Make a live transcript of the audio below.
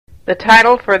The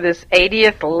title for this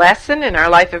 80th lesson in our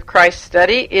Life of Christ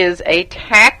study is A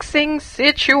Taxing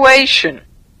Situation.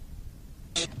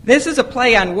 This is a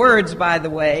play on words, by the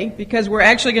way, because we're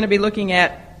actually going to be looking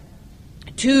at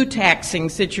two taxing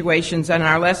situations on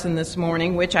our lesson this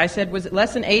morning, which I said was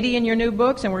lesson 80 in your new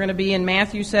books, and we're going to be in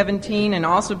Matthew 17 and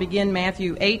also begin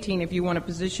Matthew 18 if you want to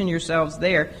position yourselves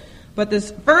there. But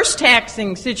this first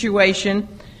taxing situation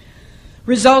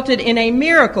resulted in a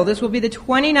miracle. This will be the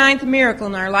 29th miracle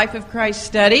in our Life of Christ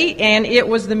study, and it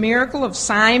was the miracle of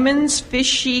Simon's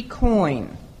fishy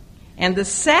coin. And the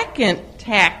second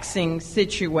taxing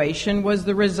situation was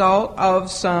the result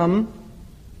of some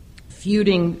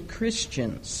feuding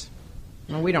Christians.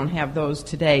 Well, we don't have those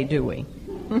today, do we?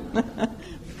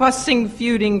 Fussing,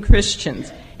 feuding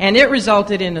Christians. And it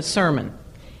resulted in a sermon.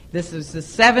 This is the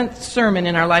seventh sermon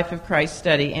in our Life of Christ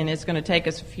study, and it's going to take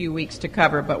us a few weeks to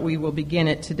cover, but we will begin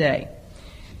it today.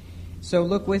 So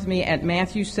look with me at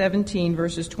Matthew 17,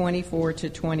 verses 24 to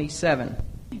 27.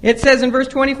 It says in verse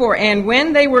 24, "And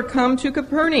when they were come to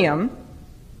Capernaum,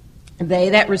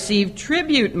 they that received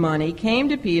tribute money came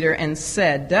to Peter and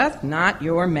said, Doth not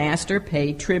your master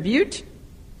pay tribute?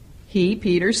 He,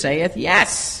 Peter, saith,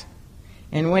 Yes.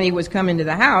 And when he was come into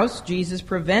the house, Jesus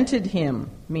prevented him,"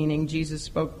 meaning Jesus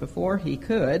spoke before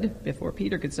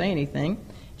Peter could say anything.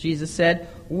 Jesus said,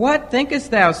 "What thinkest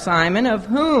thou, Simon, of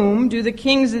whom do the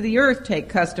kings of the earth take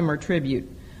custom or tribute?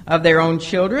 Of their own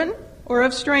children or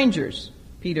of strangers?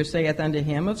 Peter saith unto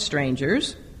him, Of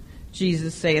strangers.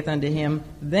 Jesus saith unto him,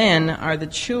 Then are the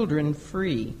children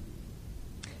free.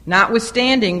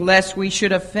 Notwithstanding, lest we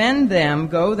should offend them,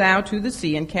 go thou to the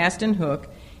sea and cast an hook,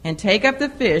 and take up the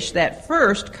fish that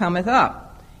first cometh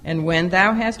up. And when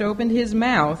thou hast opened his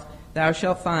mouth, thou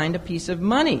shalt find a piece of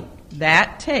money.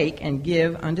 That take and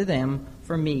give unto them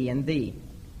for me and thee."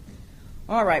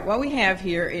 All right, what we have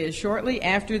here is shortly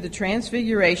after the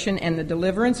transfiguration and the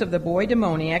deliverance of the boy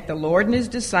demoniac, the Lord and his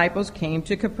disciples came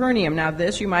to Capernaum. Now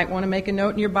this, you might want to make a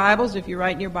note in your Bibles, if you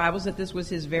write in your Bibles, that this was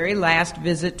his very last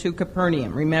visit to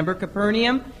Capernaum. Remember,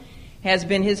 Capernaum has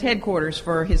been his headquarters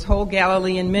for his whole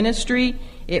Galilean ministry.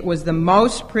 It was the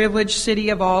most privileged city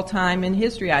of all time in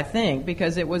history, I think,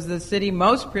 because it was the city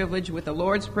most privileged with the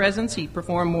Lord's presence. He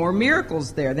performed more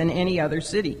miracles there than any other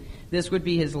city. This would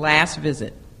be his last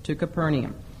visit to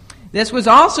Capernaum. This was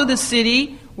also the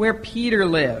city where Peter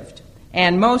lived,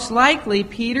 and most likely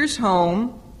Peter's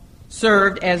home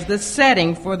served as the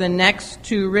setting for the next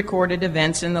two recorded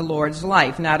events in the Lord's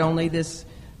life. Not only this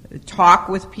talk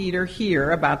with Peter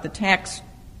here about the tax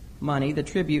money, the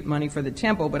tribute money for the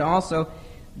temple, but also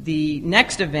the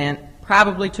next event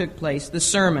probably took place. The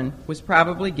sermon was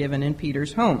probably given in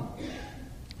Peter's home.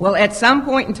 Well, at some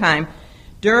point in time,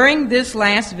 during this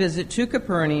last visit to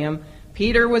Capernaum,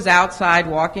 Peter was outside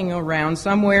walking around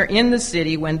somewhere in the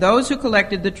city when those who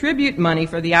collected the tribute money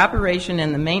for the operation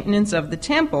and the maintenance of the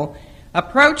temple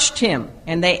approached him,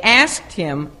 and they asked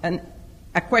him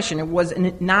a question. It was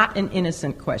not an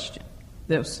innocent question.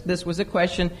 This was a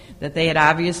question that they had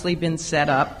obviously been set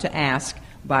up to ask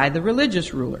by the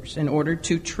religious rulers in order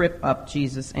to trip up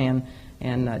Jesus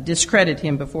and discredit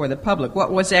him before the public.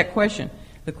 What was that question?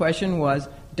 The question was,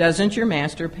 doesn't your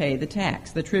master pay the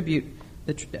tax? The tribute,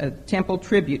 temple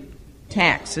tribute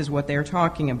tax is what they're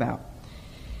talking about.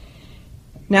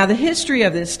 Now, the history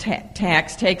of this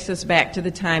tax takes us back to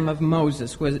the time of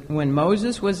Moses, when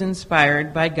Moses was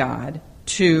inspired by God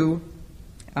to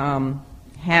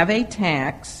have a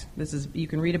tax. You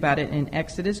can read about it in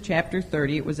Exodus chapter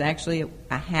 30. It was actually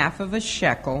a half of a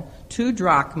shekel. 2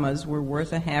 drachmas were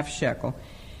worth a half shekel.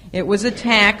 It was a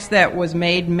tax that was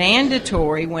made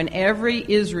mandatory when every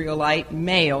Israelite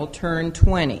male turned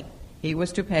 20. He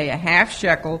was to pay a half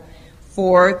shekel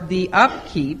for the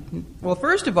upkeep. Well,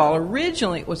 first of all,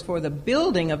 originally it was for the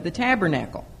building of the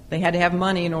tabernacle. They had to have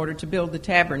money in order to build the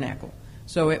tabernacle.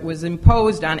 So it was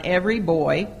imposed on every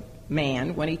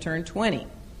man, when he turned 20.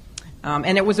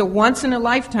 And it was a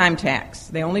once-in-a-lifetime tax.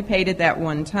 They only paid it that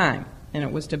one time. And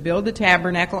it was to build the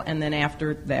tabernacle, and then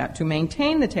after that, to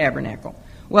maintain the tabernacle.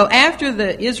 Well, after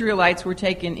the Israelites were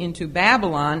taken into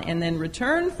Babylon and then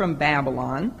returned from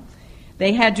Babylon,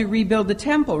 they had to rebuild the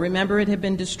temple. Remember, it had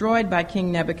been destroyed by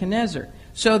King Nebuchadnezzar.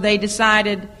 So they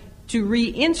decided to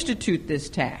reinstitute this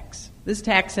tax. This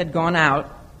tax had gone out.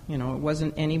 It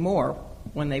wasn't anymore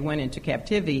when they went into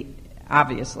captivity,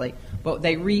 obviously. But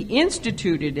they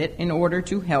reinstituted it in order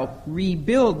to help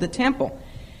rebuild the temple.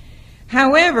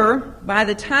 However, by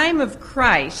the time of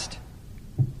Christ,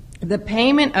 the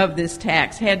payment of this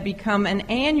tax had become an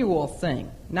annual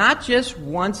thing. Not just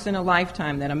once in a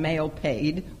lifetime that a male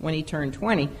paid when he turned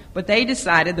 20, but they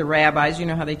decided, the rabbis, you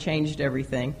know how they changed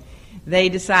everything, They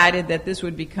decided that this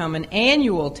would become an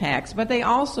annual tax, but they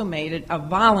also made it a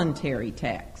voluntary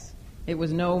tax. It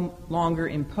was no longer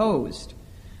imposed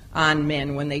on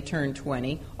men when they turned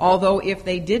 20, although if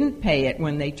they didn't pay it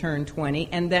when they turned 20,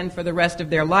 and then for the rest of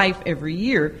their life every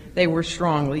year, they were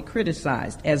strongly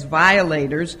criticized as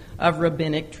violators of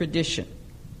rabbinic tradition.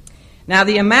 Now,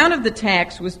 the amount of the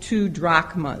tax was 2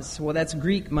 drachmas. Well, that's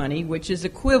Greek money, which is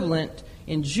equivalent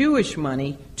in Jewish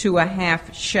money to a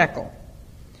half shekel.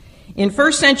 In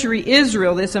first century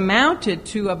Israel, this amounted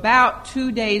to about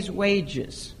 2 days'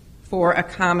 wages for a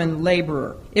common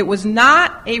laborer. It was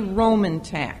not a Roman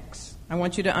tax. I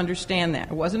want you to understand that.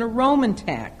 It wasn't a Roman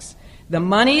tax. The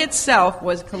money itself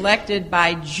was collected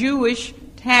by Jewish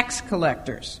tax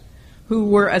collectors who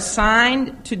were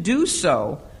assigned to do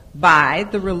so by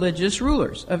the religious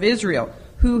rulers of Israel,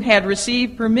 who had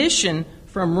received permission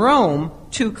from Rome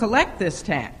to collect this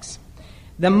tax.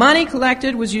 The money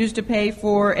collected was used to pay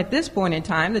for, at this point in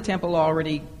time, the temple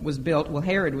already was built. Well,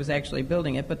 Herod was actually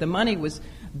building it, but the money was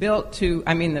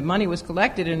the money was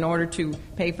collected in order to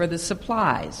pay for the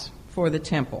supplies for the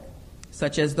temple,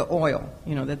 such as the oil,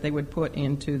 that they would put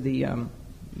into the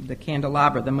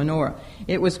candelabra, the menorah.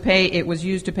 It was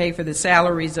used to pay for the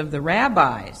salaries of the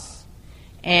rabbis,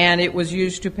 and it was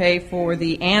used to pay for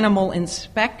the animal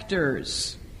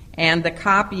inspectors and the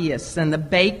copyists and the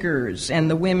bakers and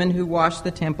the women who washed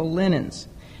the temple linens.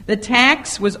 The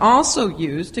tax was also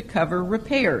used to cover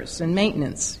repairs and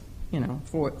maintenance,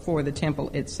 for the temple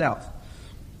itself.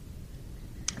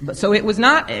 But so it was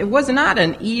not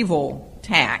an evil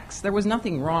tax. There was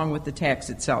nothing wrong with the tax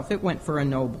itself. It went for a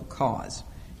noble cause.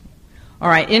 All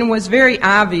right, and it was very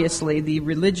obviously the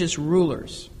religious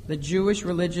rulers, the Jewish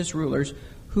religious rulers,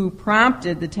 who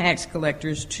prompted the tax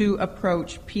collectors to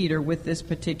approach Peter with this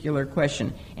particular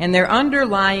question. And their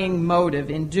underlying motive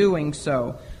in doing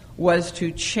so was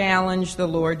to challenge the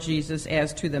Lord Jesus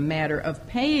as to the matter of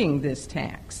paying this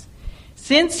tax.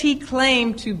 Since he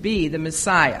claimed to be the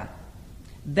Messiah,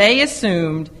 they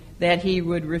assumed that he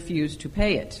would refuse to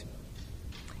pay it.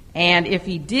 And if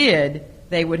he did,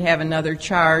 they would have another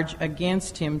charge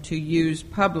against him to use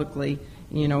publicly,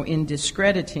 in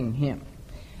discrediting him.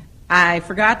 I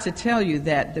forgot to tell you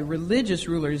that the religious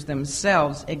rulers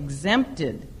themselves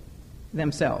exempted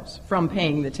themselves from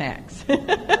paying the tax.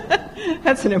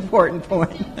 That's an important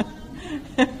point.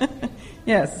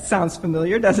 Yes, it sounds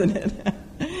familiar, doesn't it?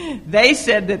 They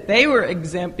said that they were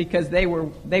exempt because they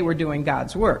were doing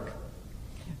God's work.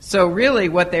 So really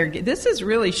this is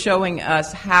really showing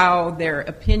us how their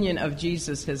opinion of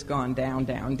Jesus has gone down,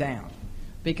 down, down.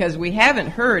 Because we haven't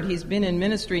heard, he's been in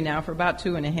ministry now for about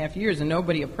 2.5 years, and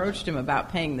nobody approached him about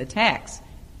paying the tax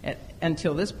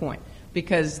until this point.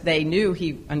 Because they knew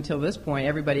until this point,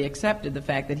 everybody accepted the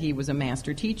fact that he was a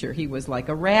master teacher. He was like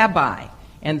a rabbi.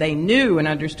 And they knew and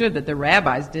understood that the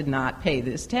rabbis did not pay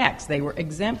this tax. They were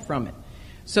exempt from it.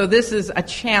 So this is a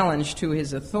challenge to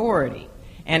his authority.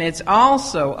 And it's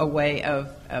also a way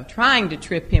of trying to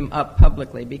trip him up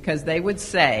publicly, because they would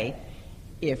say,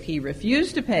 if he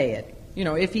refused to pay it,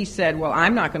 if he said, well,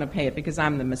 I'm not going to pay it because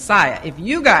I'm the Messiah. If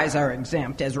you guys are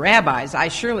exempt as rabbis, I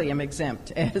surely am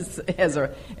exempt as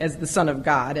the Son of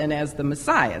God and as the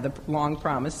Messiah, the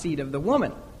long-promised seed of the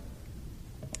woman.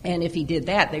 And if he did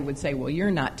that, they would say, well, you're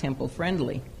not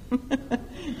temple-friendly.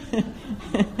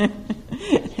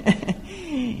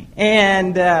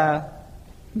 And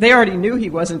they already knew he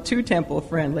wasn't too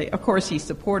temple-friendly. Of course, he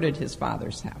supported his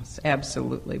father's house,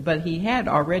 absolutely. But he had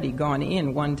already gone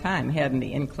in one time, hadn't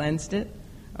he, and cleansed it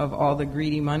of all the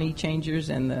greedy money changers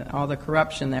and all the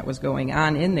corruption that was going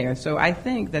on in there. So I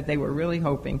think that they were really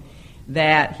hoping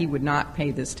that he would not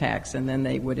pay this tax, and then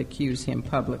they would accuse him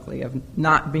publicly of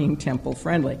not being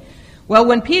temple-friendly. Well,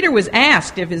 when Peter was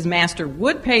asked if his master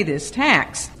would pay this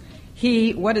tax,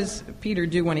 what does Peter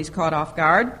do when he's caught off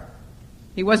guard?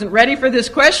 He wasn't ready for this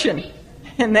question,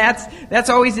 and that's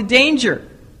always a danger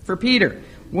for Peter.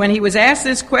 When he was asked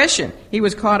this question, he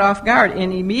was caught off guard,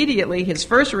 and immediately his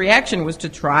first reaction was to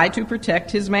try to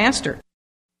protect his master,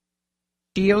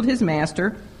 shield his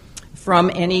master from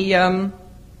any,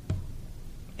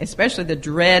 especially the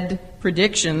dread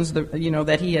predictions,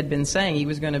 that he had been saying. He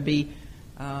was going to be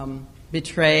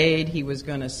betrayed, he was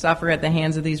going to suffer at the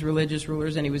hands of these religious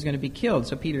rulers, and he was going to be killed.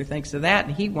 So Peter thinks of that,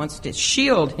 and he wants to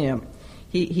shield him.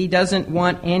 He doesn't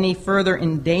want any further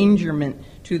endangerment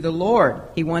to the Lord.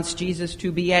 He wants Jesus to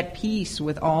be at peace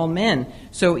with all men.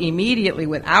 So immediately,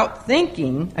 without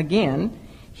thinking, again,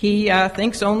 he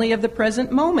thinks only of the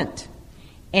present moment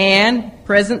and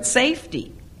present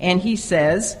safety. And he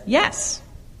says, yes,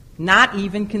 not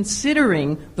even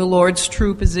considering the Lord's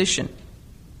true position.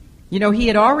 You know, he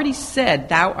had already said,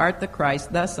 "Thou art the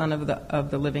Christ, the Son of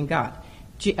the living God."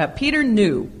 Peter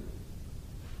knew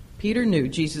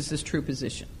Jesus' true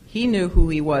position. He knew who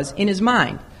he was in his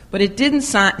mind, but it didn't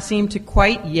seem to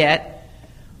quite yet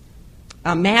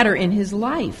matter in his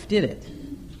life, did it?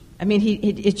 I mean,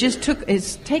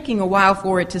 it's taking a while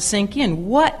for it to sink in.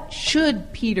 What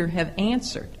should Peter have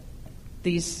answered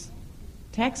these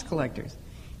tax collectors?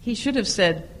 He should have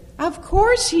said, of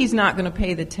course he's not going to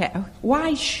pay the tax.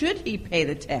 Why should he pay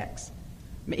the tax?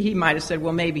 He might have said,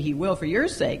 well, maybe he will for your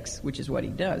sakes, which is what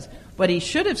he does. But he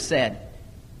should have said,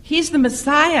 he's the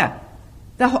Messiah.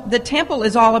 The temple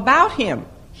is all about him.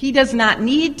 He does not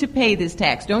need to pay this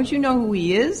tax. Don't you know who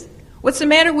he is? What's the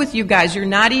matter with you guys? You're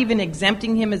not even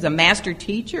exempting him as a master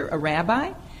teacher, a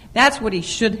rabbi? That's what he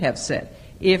should have said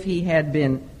if he had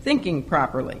been thinking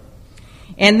properly.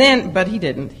 But he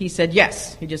didn't. He said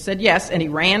yes. He just said yes, and he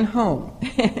ran home.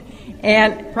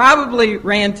 And probably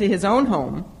ran to his own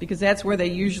home, because that's where they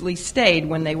usually stayed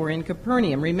when they were in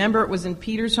Capernaum. Remember, it was in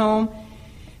Peter's home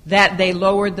that they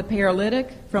lowered the paralytic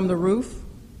from the roof?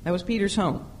 That was Peter's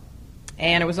home.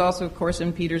 And it was also, of course,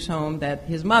 in Peter's home that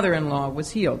his mother-in-law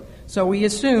was healed. So we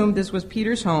assume this was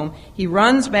Peter's home. He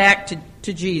runs back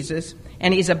to Jesus,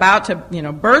 and he's about to,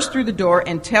 burst through the door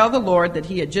and tell the Lord that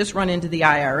he had just run into the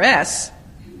IRS.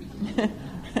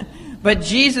 But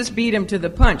Jesus beat him to the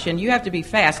punch, and you have to be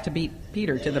fast to beat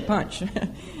Peter to the punch.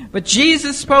 But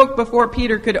Jesus spoke before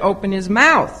Peter could open his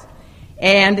mouth,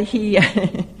 and he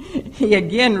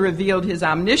again revealed his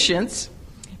omniscience,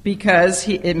 because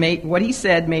what he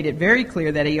said made it very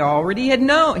clear that he already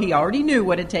knew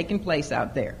what had taken place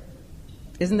out there.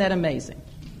 Isn't that amazing?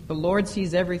 The Lord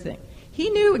sees everything. He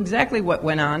knew exactly what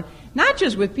went on, not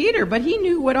just with Peter, but he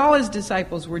knew what all his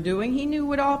disciples were doing. He knew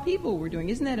what all people were doing.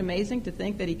 Isn't that amazing to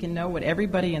think that he can know what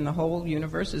everybody in the whole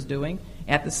universe is doing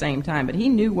at the same time? But he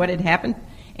knew what had happened,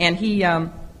 and he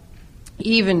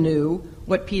even knew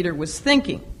what Peter was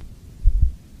thinking.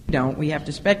 We have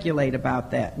to speculate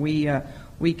about that. We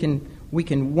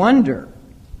can wonder.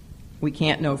 We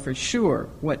can't know for sure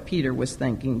what Peter was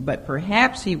thinking, but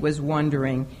perhaps he was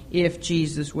wondering if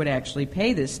Jesus would actually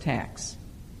pay this tax.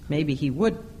 Maybe he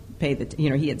would pay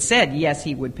he had said yes,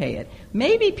 he would pay it.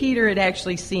 Maybe Peter had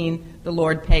actually seen the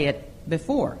Lord pay it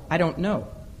before. I don't know.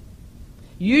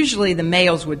 Usually the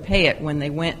males would pay it when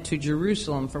they went to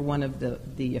Jerusalem for one of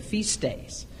the feast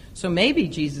days. So maybe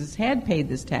Jesus had paid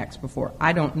this tax before.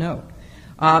 I don't know.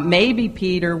 Maybe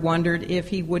Peter wondered if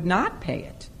he would not pay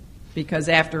it, because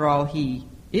after all, he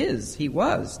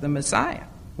was the Messiah.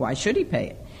 Why should he pay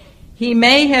it? He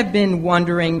may have been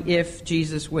wondering if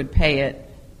Jesus would pay it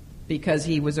because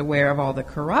he was aware of all the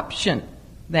corruption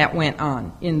that went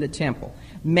on in the temple.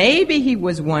 Maybe he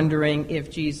was wondering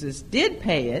if Jesus did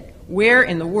pay it, where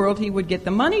in the world he would get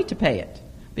the money to pay it,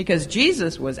 because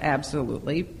Jesus was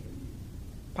absolutely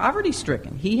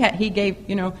poverty-stricken. He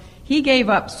gave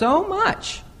up so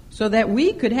much so that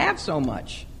we could have so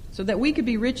much. So that we could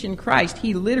be rich in Christ,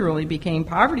 he literally became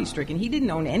poverty-stricken. He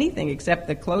didn't own anything except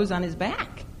the clothes on his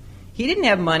back. He didn't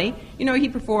have money. He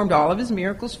performed all of his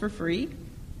miracles for free.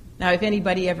 Now, if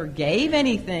anybody ever gave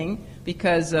anything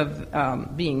because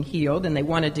of being healed and they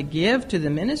wanted to give to the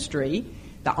ministry,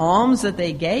 the alms that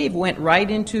they gave went right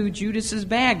into Judas's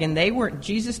bag, and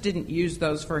Jesus didn't use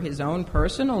those for his own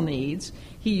personal needs.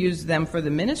 He used them for the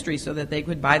ministry so that they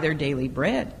could buy their daily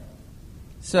bread.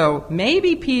 So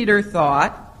maybe Peter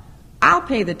thought, I'll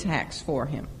pay the tax for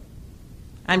him.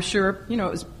 I'm sure,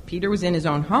 Peter was in his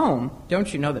own home.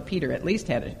 Don't you know that Peter at least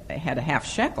had a half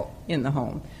shekel in the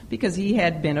home, because he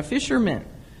had been a fisherman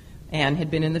and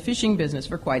had been in the fishing business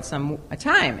for quite some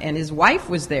time. And his wife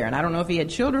was there, and I don't know if he had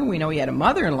children. We know he had a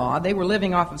mother-in-law. They were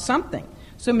living off of something.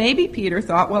 So maybe Peter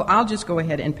thought, well, I'll just go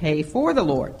ahead and pay for the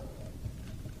Lord.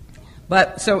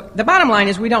 So the bottom line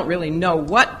is we don't really know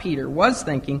what Peter was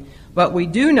thinking, but we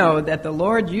do know that the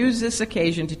Lord used this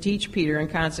occasion to teach Peter, and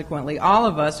consequently all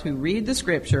of us who read the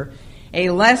Scripture, a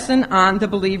lesson on the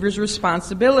believer's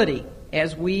responsibility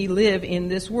as we live in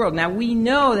this world. Now, we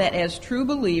know that as true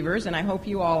believers, and I hope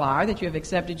you all are, that you have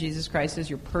accepted Jesus Christ as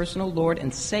your personal Lord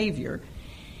and Savior,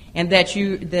 and that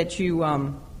you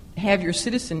have your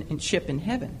citizenship in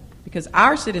heaven, because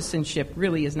our citizenship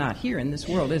really is not here in this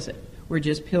world, is it? We're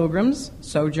just pilgrims,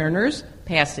 sojourners,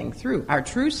 passing through. Our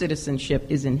true citizenship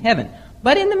is in heaven.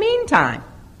 But in the meantime,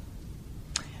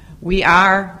 we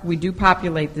do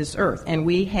populate this earth, and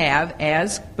we have,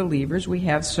 as believers, we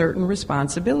have certain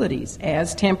responsibilities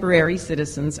as temporary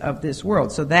citizens of this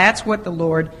world. So that's what the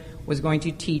Lord was going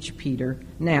to teach Peter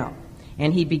now.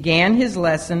 And he began his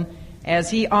lesson, as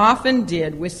he often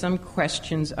did, with some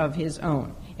questions of his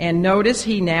own. And notice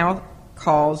he now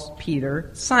calls Peter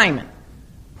Simon.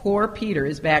 Poor Peter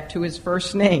is back to his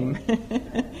first name.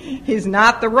 He's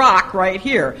not the rock right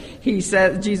here.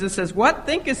 Jesus says, "What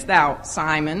thinkest thou,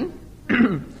 Simon?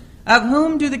 Of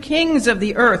whom do the kings of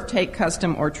the earth take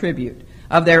custom or tribute?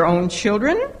 Of their own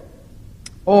children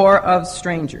or of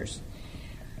strangers?"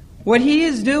 What he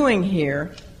is doing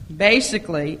here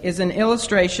basically is an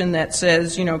illustration that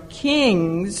says,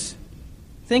 kings,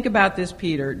 think about this,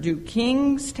 Peter. Do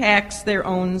kings tax their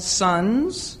own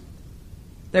sons,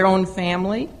 their own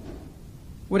family?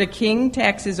 Would a king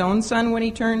tax his own son when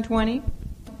he turned 20?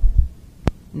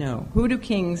 No. Who do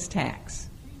kings tax?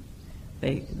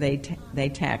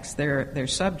 They tax their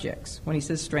subjects. When he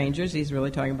says strangers, he's really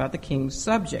talking about the king's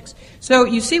subjects. So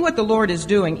you see what the Lord is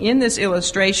doing in this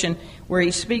illustration where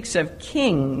he speaks of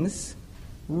kings,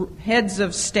 heads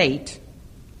of state,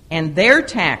 and their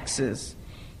taxes.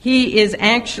 He is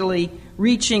actually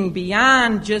reaching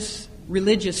beyond just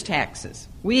religious taxes.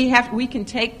 We can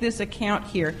take this account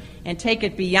here and take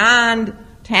it beyond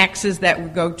taxes that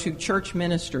would go to church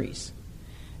ministries.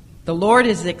 The Lord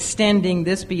is extending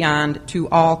this beyond to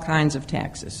all kinds of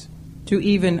taxes, to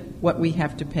even what we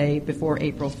have to pay before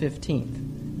April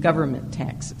 15th, government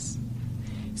taxes.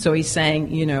 So he's saying,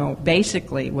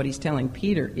 basically what he's telling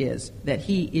Peter is that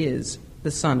he is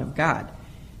the Son of God.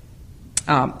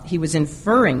 He was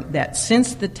inferring that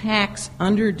since the tax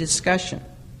under discussion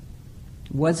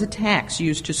was a tax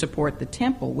used to support the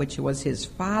temple, which was his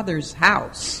father's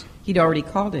house, he'd already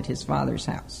called it his father's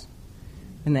house.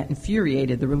 And that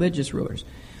infuriated the religious rulers.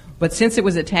 But since it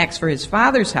was a tax for his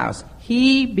father's house,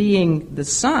 he, being the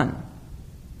son,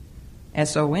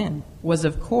 S-O-N, was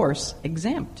of course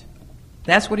exempt.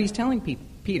 That's what he's telling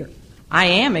Peter. I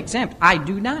am exempt. I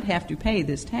do not have to pay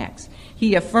this tax.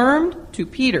 He affirmed to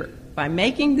Peter by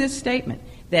making this statement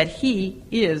that he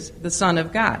is the Son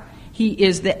of God. He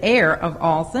is the heir of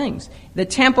all things. The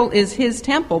temple is his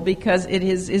temple because it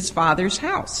is his father's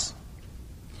house.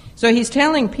 So he's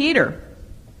telling Peter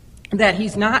that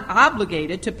he's not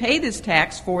obligated to pay this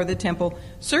tax for the temple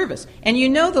service. And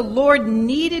the Lord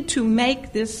needed to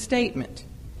make this statement.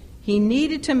 He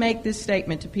needed to make this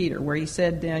statement to Peter where he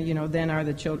said, then are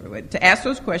the children, to ask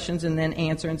those questions and then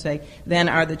answer and say, then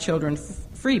are the children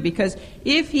free? Because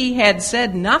if he had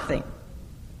said nothing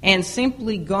and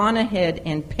simply gone ahead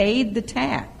and paid the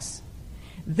tax,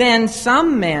 then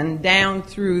some men down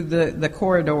through the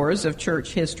corridors of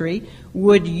church history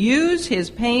would use his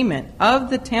payment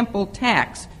of the temple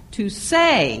tax to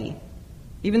say,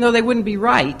 even though they wouldn't be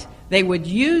right, they would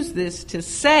use this to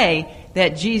say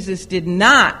that Jesus did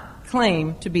not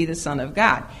claim to be the Son of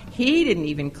God. He didn't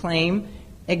even claim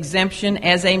exemption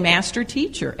as a master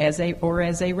teacher or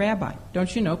as a rabbi.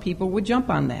 Don't you know, people would jump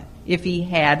on that if he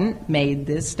hadn't made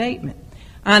this statement.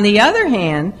 On the other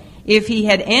hand, if he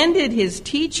had ended his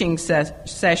teaching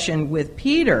session with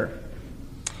Peter,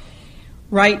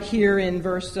 right here in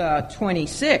verse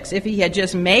 26, if he had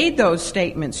just made those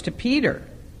statements to Peter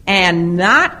and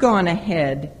not gone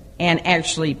ahead and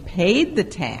actually paid the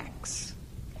tax,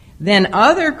 then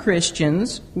other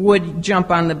Christians would jump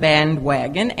on the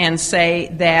bandwagon and say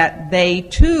that they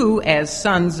too, as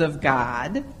sons of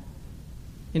God,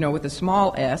 with a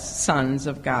small s, sons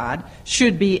of God,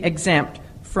 should be exempt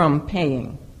from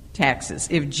paying taxes.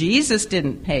 If Jesus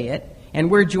didn't pay it, and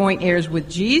we're joint heirs with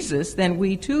Jesus, then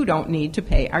we too don't need to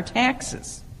pay our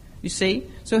taxes. You see?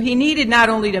 So he needed not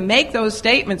only to make those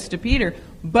statements to Peter,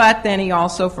 but then he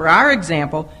also, for our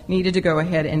example, needed to go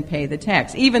ahead and pay the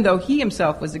tax, even though he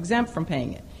himself was exempt from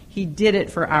paying it. He did it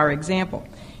for our example.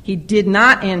 He did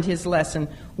not end his lesson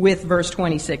with verse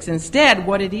 26. Instead,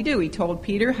 what did he do? He told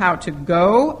Peter how to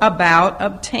go about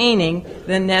obtaining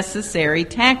the necessary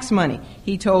tax money.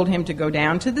 He told him to go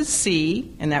down to the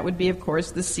sea, and that would be, of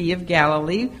course, the Sea of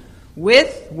Galilee,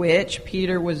 with which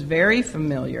Peter was very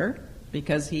familiar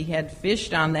because he had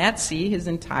fished on that sea his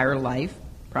entire life.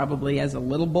 Probably as a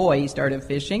little boy he started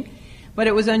fishing. But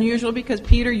it was unusual because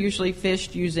Peter usually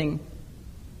fished using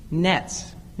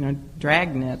nets,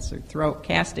 drag nets or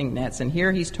casting nets. And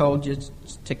here he's told just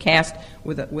to cast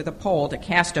with a pole, to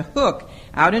cast a hook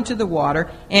out into the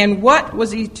water. And what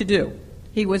was he to do?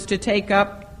 He was to take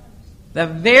up the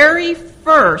very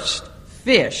first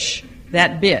fish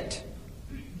that bit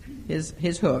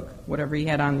his hook, whatever he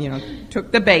had on,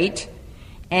 took the bait,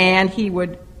 and he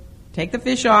would take the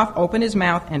fish off, open his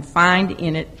mouth, and find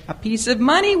in it a piece of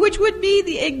money, which would be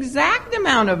the exact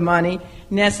amount of money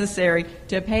necessary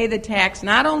to pay the tax,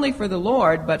 not only for the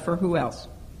Lord, but for who else?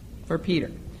 For Peter.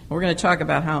 We're going to talk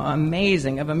about how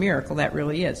amazing of a miracle that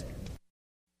really is.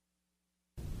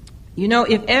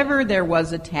 If ever there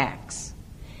was a tax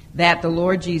that the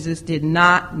Lord Jesus did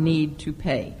not need to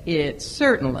pay, it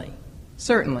certainly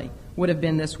would have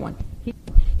been this one.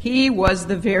 He was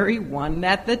the very one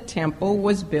that the temple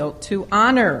was built to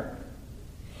honor.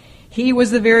 He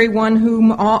was the very one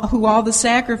who all the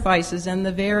sacrifices and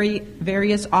the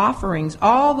various offerings,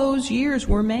 all those years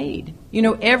were made. You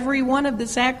know, every one of the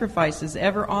sacrifices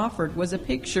ever offered was a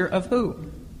picture of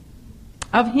who?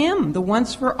 Of Him, the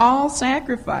once for all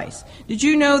sacrifice. Did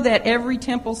you know that every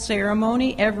temple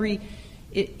ceremony, every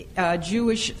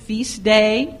Jewish feast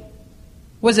day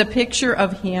was a picture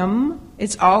of Him?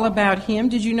 It's all about Him.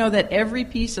 Did you know that every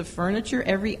piece of furniture,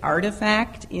 every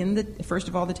artifact first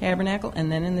of all the tabernacle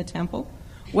and then in the temple,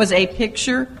 was a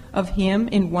picture of Him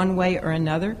in one way or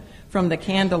another? From the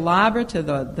candelabra to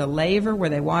the laver where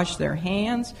they wash their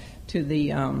hands, to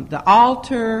the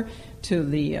altar, to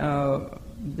the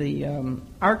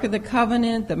Ark of the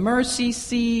Covenant, the mercy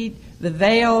seat, the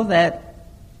veil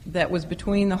that was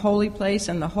between the holy place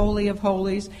and the Holy of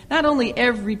Holies. Not only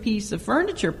every piece of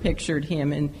furniture pictured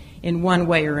Him in one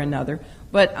way or another,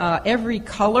 but every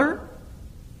color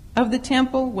of the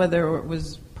temple, whether it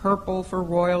was purple for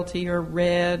royalty or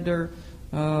red or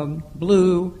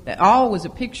blue, that all was a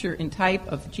picture and type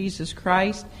of Jesus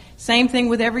Christ. Same thing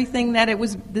with everything that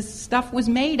this stuff was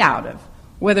made out of,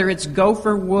 whether it's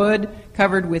gopher wood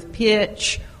covered with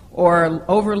pitch or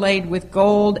overlaid with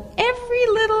gold. Every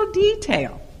little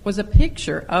detail was a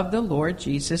picture of the Lord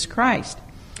Jesus Christ.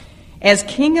 As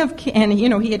King of Kings, and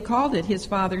He had called it His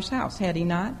Father's house, had He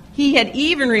not? He had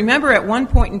even, remember, at one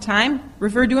point in time,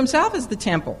 referred to Himself as the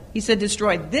temple. He said,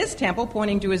 destroy this temple,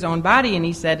 pointing to His own body, and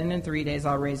He said, and in 3 days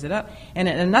I'll raise it up. And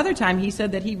at another time, He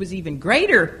said that He was even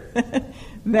greater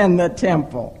than the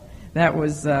temple. That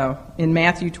was in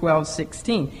Matthew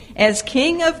 12:16. As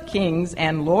King of Kings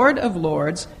and Lord of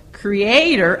Lords,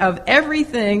 Creator of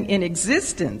everything in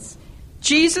existence,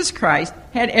 Jesus Christ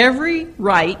had every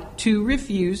right to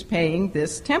refuse paying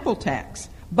this temple tax.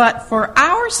 But for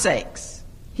our sakes,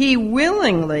 He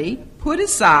willingly put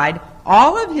aside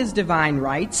all of His divine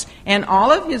rights and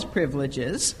all of His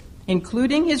privileges,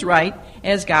 including His right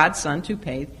as God's Son to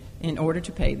pay, in order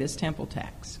to pay this temple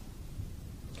tax.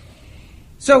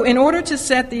 So in order to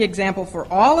set the example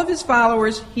for all of His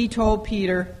followers, He told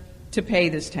Peter to pay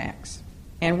this tax.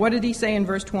 And what did He say in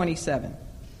verse 27?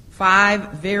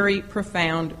 5 very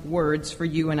profound words for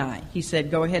you and I. He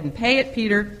said, go ahead and pay it,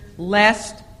 Peter,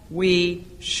 lest we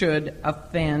should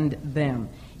offend them.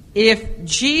 If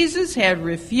Jesus had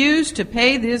refused to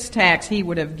pay this tax, He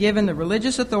would have given the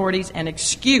religious authorities an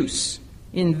excuse.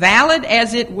 Invalid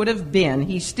as it would have been,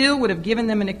 He still would have given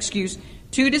them an excuse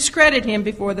to discredit Him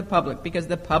before the public, because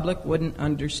the public wouldn't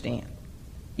understand.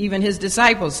 Even His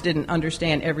disciples didn't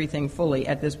understand everything fully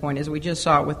at this point, as we just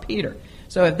saw it with Peter.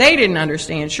 So if they didn't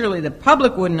understand, surely the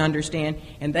public wouldn't understand,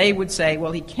 and they would say,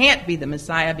 well, He can't be the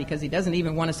Messiah because He doesn't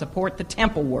even want to support the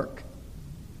temple work.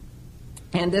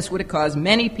 And this would have caused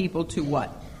many people to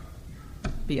what?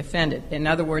 Be offended. In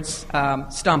other words,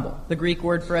 stumble. The Greek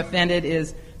word for offended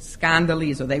is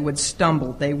skandalizo. They would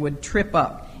stumble. They would trip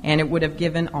up. And it would have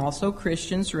given also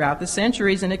Christians throughout the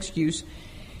centuries an excuse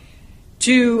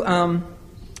to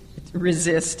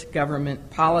resist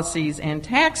government policies and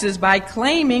taxes by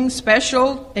claiming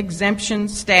special exemption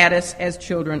status as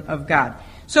children of God.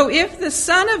 So if the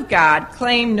Son of God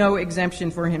claimed no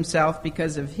exemption for Himself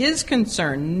because of His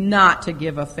concern not to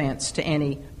give offense to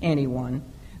anyone,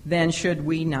 then should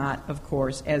we not, of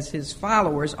course, as His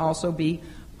followers, also be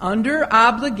under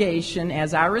obligation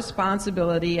as our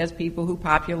responsibility as people who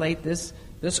populate this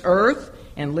earth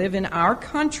and live in our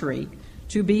country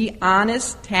to be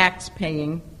honest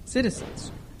tax-paying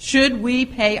citizens? Should we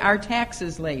pay our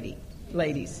taxes,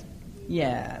 ladies?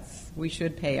 Yes, we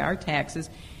should pay our taxes,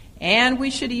 and we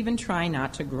should even try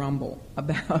not to grumble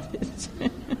about it.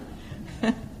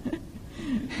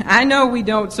 I know we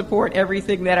don't support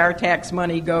everything that our tax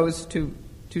money goes to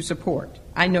support.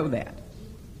 I know that.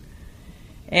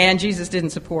 And Jesus didn't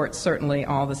support certainly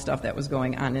all the stuff that was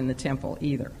going on in the temple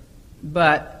either.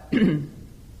 But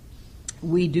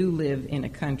we do live in a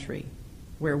country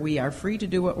where we are free to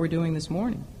do what we're doing this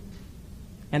morning.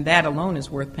 And that alone is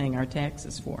worth paying our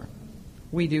taxes for.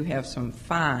 We do have some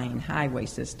fine highway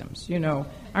systems.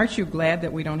 Aren't you glad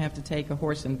that we don't have to take a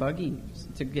horse and buggy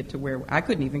to get to where... I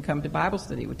couldn't even come to Bible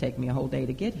study. It would take me a whole day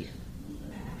to get here.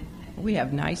 We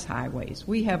have nice highways.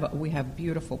 We have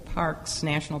beautiful parks,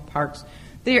 national parks.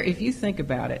 There, if you think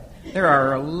about it, there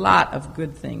are a lot of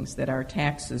good things that our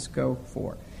taxes go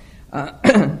for.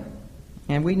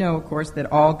 And we know, of course,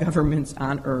 that all governments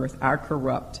on earth are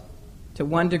corrupt. To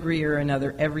one degree or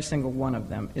another, every single one of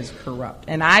them is corrupt.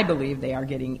 And I believe they are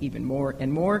getting even more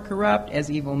and more corrupt as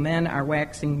evil men are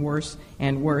waxing worse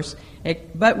and worse.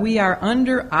 But we are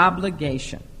under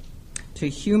obligation to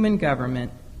human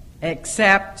government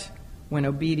except when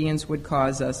obedience would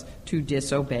cause us to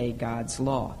disobey God's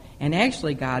law. And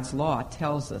actually, God's law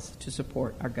tells us to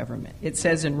support our government. It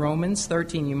says in Romans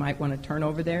 13, you might want to turn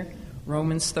over there,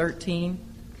 Romans 13.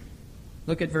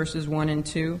 Look at verses 1 and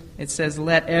 2. It says,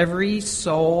 let every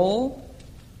soul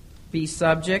be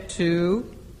subject to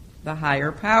the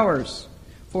higher powers.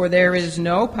 For there is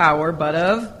no power but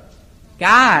of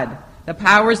God. The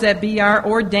powers that be are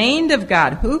ordained of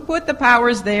God. Who put the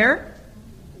powers there?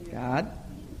 God.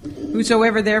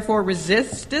 Whosoever therefore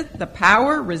resisteth the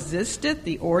power, resisteth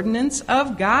the ordinance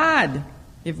of God.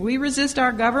 If we resist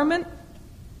our government,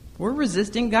 we're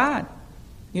resisting God.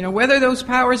 You know, whether those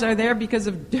powers are there because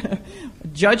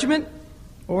of judgment,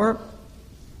 or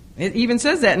it even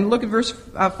says that. And look at verse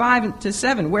 5 to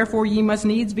 7. Wherefore ye must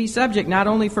needs be subject, not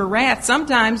only for wrath.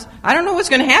 Sometimes, I don't know what's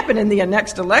going to happen in the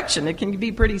next election. It can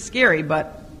be pretty scary,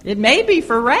 but it may be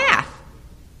for wrath.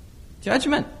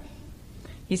 Judgment.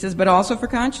 He says, but also for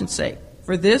conscience sake.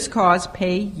 For this cause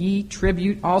pay ye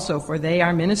tribute also, for they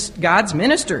are God's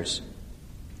ministers.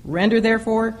 Render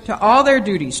therefore to all their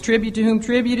duties, tribute to whom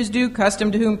tribute is due,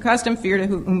 custom to whom custom, fear to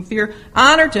whom fear,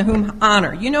 honor to whom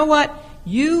honor. You know what?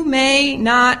 You may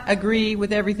not agree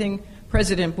with everything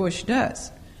President Bush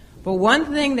does. But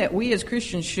one thing that we as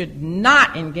Christians should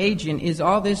not engage in is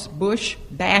all this Bush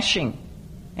bashing.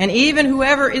 And even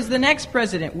whoever is the next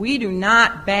president, we do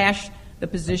not bash the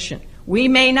position. We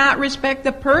may not respect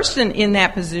the person in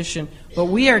that position, but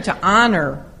we are to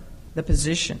honor the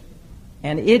position.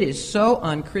 And it is so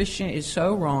unchristian, it is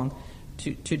so wrong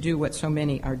to do what so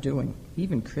many are doing,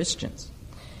 even Christians.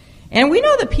 And we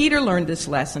know that Peter learned this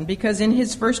lesson because in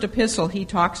his first epistle he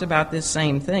talks about this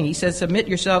same thing. He says, submit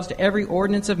yourselves to every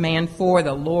ordinance of man for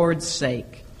the Lord's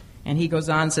sake. And he goes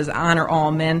on and says, honor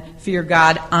all men, fear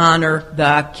God, honor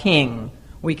the king.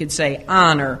 We could say,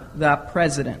 honor the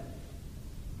president.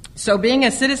 So being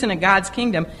a citizen of God's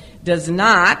kingdom does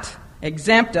not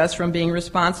exempt us from being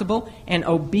responsible and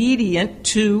obedient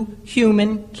to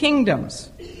human kingdoms,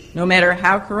 no matter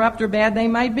how corrupt or bad they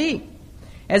might be.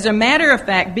 As a matter of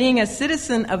fact, being a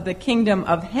citizen of the kingdom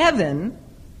of heaven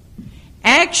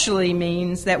actually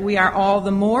means that we are all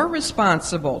the more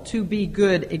responsible to be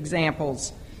good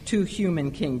examples to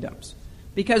human kingdoms.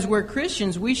 Because we're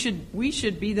Christians, we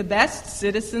should be the best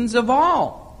citizens of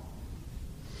all.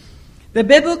 The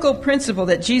biblical principle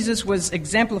that Jesus was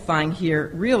exemplifying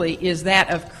here really is that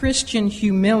of Christian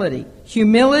humility.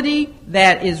 Humility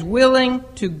that is willing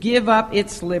to give up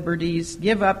its liberties,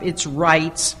 give up its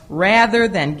rights, rather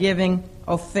than giving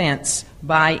offense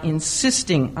by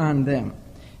insisting on them.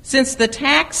 Since the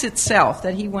tax itself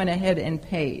that he went ahead and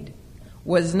paid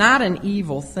was not an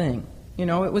evil thing. You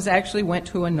know, it was actually went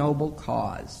to a noble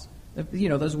cause. You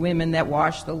know, those women that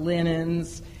washed the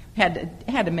linens had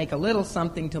to make a little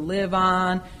something to live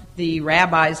on. The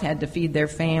rabbis had to feed their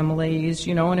families,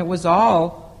 you know, and it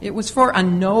was for a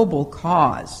noble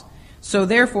cause. So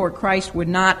therefore, Christ would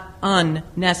not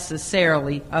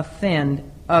unnecessarily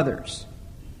offend others.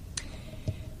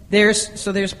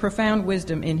 There's profound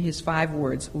wisdom in his 5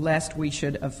 words, lest we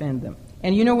should offend them.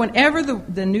 And you know, whenever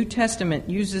the New Testament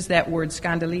uses that word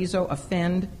scandalizo,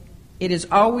 offend, it is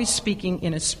always speaking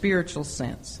in a spiritual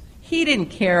sense. He didn't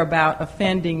care about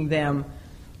offending them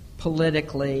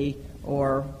politically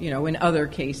or, you know, in other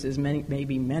cases,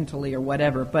 maybe mentally or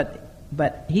whatever,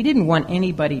 but he didn't want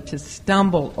anybody to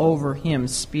stumble over him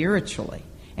spiritually.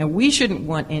 And we shouldn't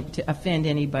want to offend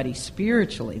anybody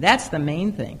spiritually. That's the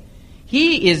main thing.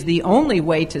 He is the only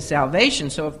way to salvation,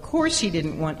 so of course he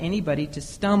didn't want anybody to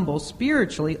stumble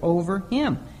spiritually over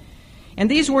him.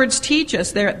 And these words teach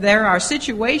us there are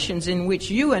situations in which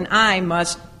you and I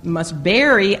must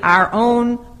bury our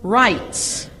own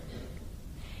rights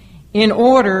in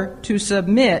order to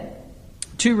submit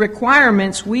to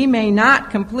requirements we may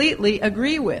not completely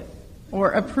agree with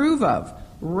or approve of,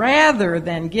 rather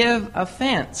than give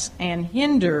offense and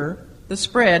hinder the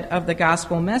spread of the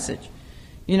gospel message.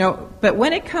 You know, but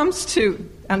when it comes to,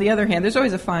 on the other hand, there's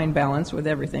always a fine balance with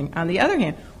everything. On the other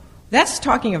hand, that's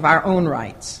talking of our own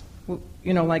rights.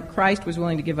 You know, like Christ was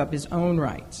willing to give up his own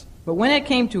rights. But when it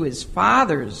came to his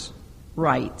Father's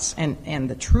rights and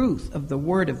the truth of the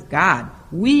Word of God,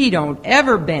 we don't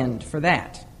ever bend for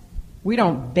that. We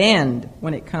don't bend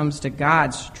when it comes to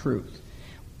God's truth.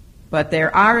 But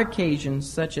there are occasions,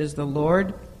 such as the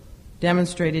Lord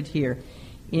demonstrated here,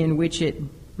 in which it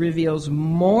reveals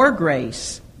more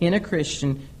grace in a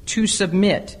Christian to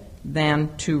submit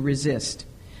than to resist.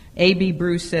 A.B.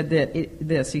 Bruce said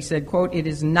this. He said, quote, "It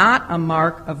is not a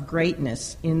mark of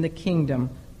greatness in the kingdom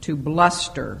to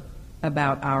bluster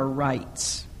about our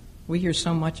rights." We hear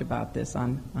so much about this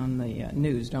on the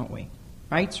news, don't we?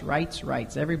 Rights, rights,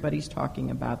 rights. Everybody's talking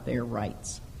about their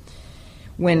rights.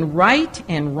 When right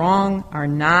and wrong are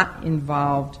not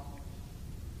involved,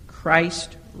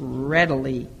 Christ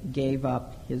readily gave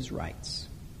up his rights.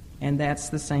 And that's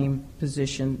the same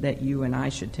position that you and I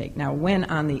should take. Now, when,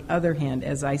 on the other hand,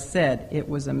 as I said, it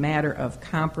was a matter of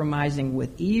compromising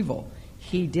with evil,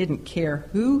 he didn't care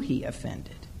who he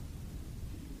offended.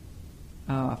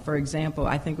 For example,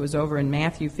 I think it was over in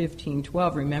Matthew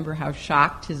 15:12. Remember how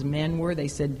shocked his men were? They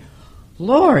said,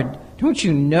 "Lord, don't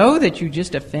you know that you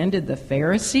just offended the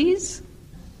Pharisees?"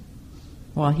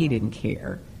 Well, he didn't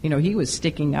care. He was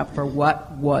sticking up for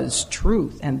what was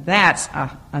truth, and that's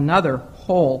another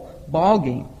whole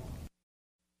ballgame.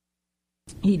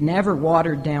 He never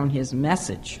watered down his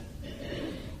message.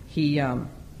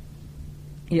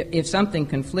 If something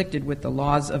conflicted with the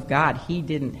laws of God, he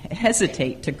didn't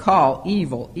hesitate to call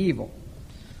evil, evil.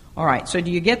 All right, so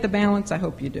do you get the balance? I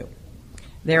hope you do.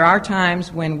 There are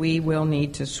times when we will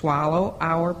need to swallow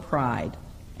our pride.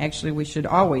 Actually, we should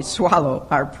always swallow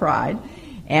our pride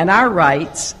and our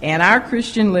rights and our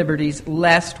Christian liberties,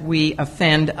 lest we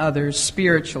offend others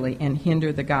spiritually and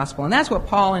hinder the gospel. And that's what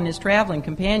Paul and his traveling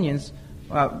companions,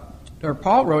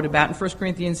 Paul wrote about in 1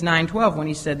 Corinthians 9:12 when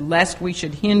he said, lest we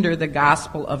should hinder the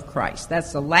gospel of Christ.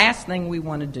 That's the last thing we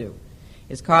want to do,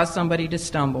 is cause somebody to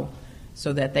stumble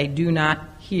so that they do not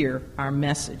hear our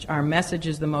message. Our message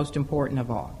is the most important of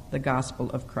all, the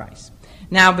gospel of Christ.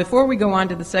 Now, before we go on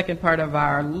to the second part of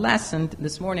our lesson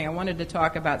this morning, I wanted to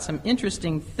talk about some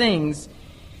interesting things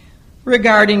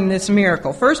regarding this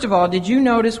miracle. First of all, did you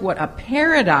notice what a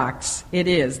paradox it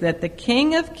is that the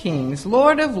King of Kings,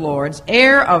 Lord of Lords,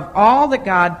 heir of all that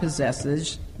God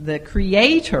possesses, the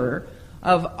creator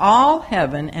of all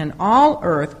heaven and all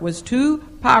earth, was too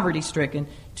poverty-stricken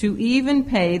to even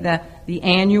pay the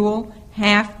annual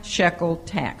half-shekel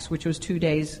tax, which was 2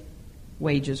 days'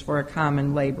 wages for a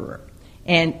common laborer.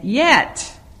 And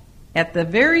yet, at the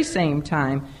very same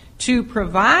time, to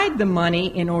provide the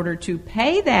money in order to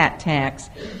pay that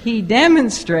tax, he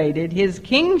demonstrated his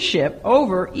kingship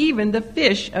over even the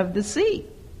fish of the sea.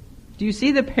 Do you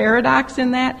see the paradox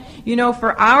in that?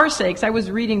 For our sakes, I was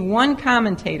reading one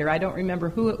commentator, I don't remember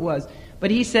who it was,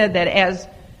 but he said that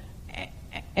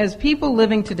as people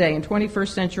living today in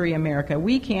 21st century America,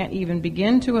 we can't even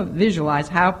begin to visualize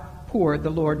how poor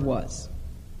the Lord was.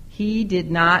 He did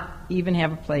not even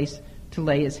have a place to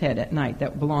lay his head at night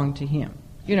that belonged to him.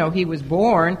 He was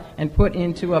born and put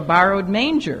into a borrowed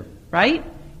manger, right?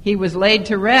 He was laid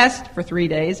to rest for 3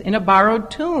 days in a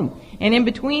borrowed tomb. And in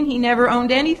between, he never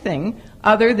owned anything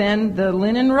other than the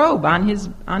linen robe on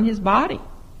his body.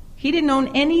 He didn't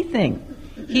own anything.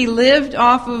 He lived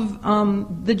off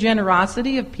of the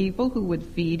generosity of people who would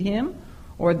feed him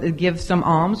or give some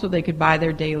alms so they could buy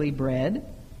their daily bread.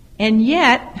 And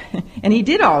yet, and he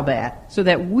did all that so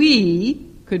that we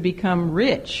could become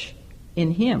rich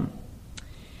in him.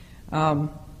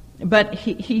 But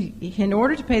he, in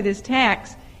order to pay this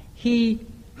tax, he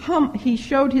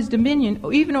showed his dominion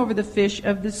even over the fish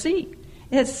of the sea.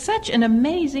 It's such an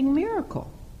amazing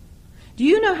miracle. Do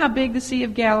you know how big the Sea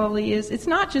of Galilee is? It's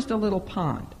not just a little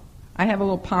pond. I have a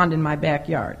little pond in my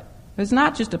backyard. It's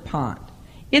not just a pond.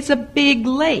 It's a big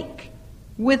lake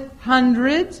with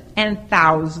hundreds and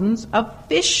thousands of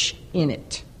fish in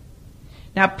it.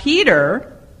 Now,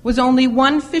 Peter was only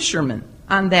one fisherman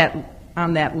on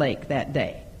that lake that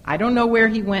day. I don't know where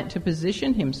he went to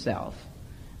position himself.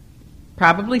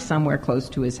 Probably somewhere close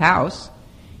to his house.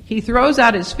 He throws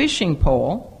out his fishing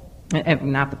pole.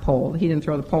 Not the pole. He didn't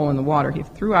throw the pole in the water. He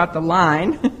threw out the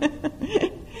line.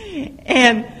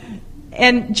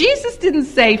 And Jesus didn't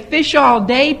say, fish all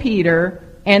day, Peter,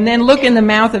 and then look in the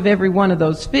mouth of every one of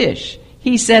those fish.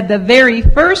 He said, the very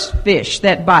first fish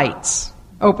that bites,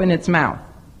 open its mouth,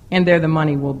 and there the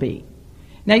money will be.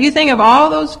 Now you think of all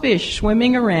those fish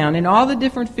swimming around and all the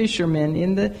different fishermen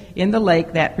in the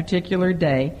lake that particular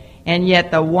day, and yet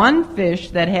the one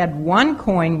fish that had one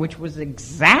coin, which was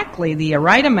exactly the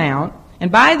right amount,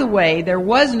 and by the way, there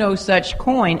was no such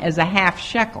coin as a half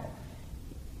shekel.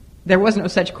 There was no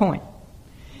such coin.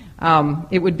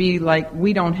 It would be like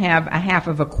we don't have a half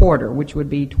of a quarter, which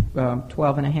would be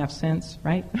 12 and a half cents,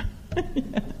 right?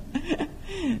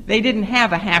 They didn't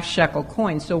have a half shekel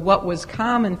coin, so what was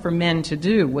common for men to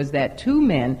do was that two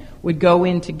men would go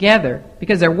in together,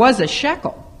 because there was a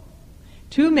shekel.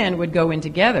 Two men would go in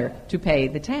together to pay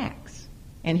the tax.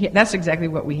 And that's exactly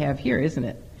what we have here, isn't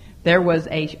it? There was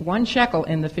one shekel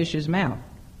in the fish's mouth.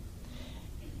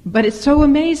 But it's so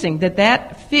amazing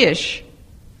that fish,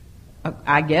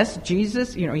 I guess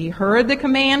Jesus, he heard the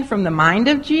command from the mind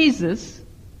of Jesus.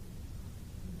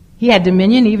 He had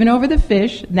dominion even over the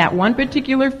fish. And that one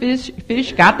particular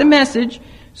fish got the message,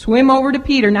 swim over to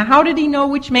Peter. Now, how did he know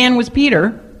which man was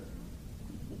Peter?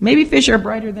 Maybe fish are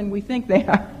brighter than we think they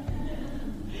are.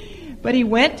 But he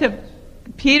went to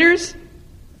Peter's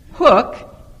hook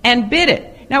and bit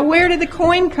it. Now, where did the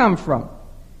coin come from?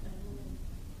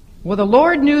 Well, the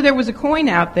Lord knew there was a coin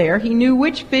out there. He knew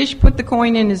which fish put the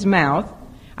coin in his mouth.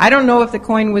 I don't know if the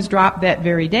coin was dropped that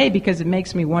very day, because it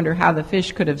makes me wonder how the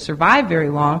fish could have survived very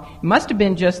long. It must have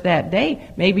been just that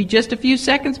day, maybe just a few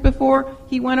seconds before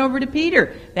he went over to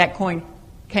Peter. That coin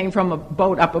came from a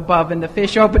boat up above, and the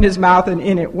fish opened his mouth and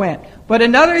in it went. But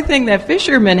another thing that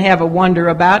fishermen have a wonder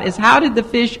about is, how did the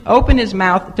fish open his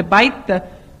mouth to bite the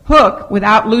hook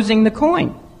without losing the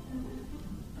coin?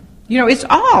 You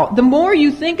know, the more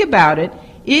you think about it,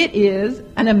 it is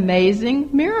an amazing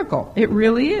miracle. It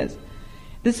really is.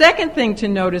 The second thing to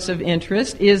notice of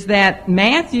interest is that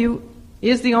Matthew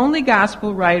is the only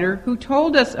gospel writer who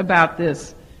told us about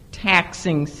this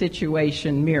taxing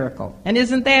situation miracle. And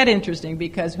isn't that interesting?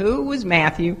 Because who was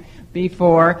Matthew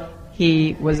before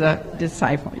he was a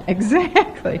disciple?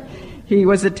 Exactly. He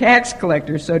was a tax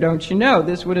collector, so don't you know,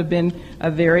 this would have been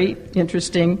a very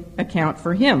interesting account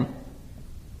for him,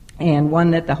 and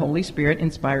one that the Holy Spirit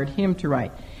inspired him to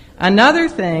write. Another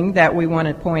thing that we want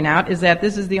to point out is that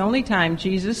this is the only time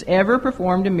Jesus ever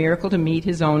performed a miracle to meet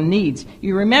his own needs.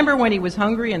 You remember when he was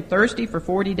hungry and thirsty for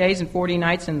 40 days and 40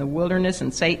 nights in the wilderness,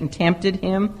 and Satan tempted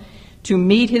him to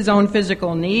meet his own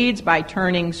physical needs by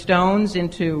turning stones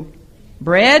into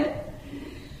bread?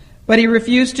 But he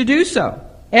refused to do so.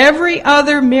 Every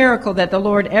other miracle that the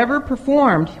Lord ever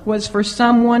performed was for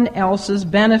someone else's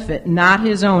benefit, not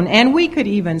his own. And we could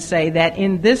even say that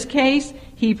in this case,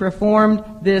 he performed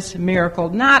this miracle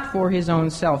not for his own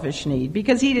selfish need,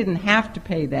 because he didn't have to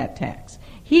pay that tax.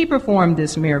 He performed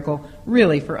this miracle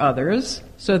really for others,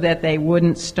 so that they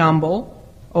wouldn't stumble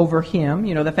over him.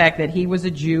 You know, the fact that he was a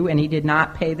Jew and he did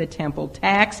not pay the temple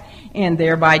tax, and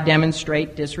thereby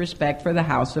demonstrate disrespect for the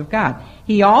house of God.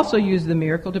 He also used the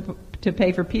miracle to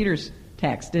pay for Peter's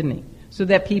tax, didn't he? So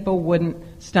that people wouldn't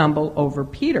stumble over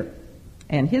Peter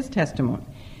and his testimony.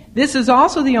 This is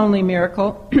also the only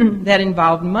miracle that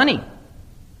involved money.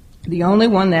 The only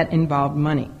one that involved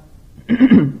money.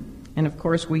 And of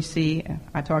course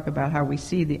I talk about how we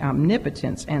see the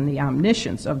omnipotence and the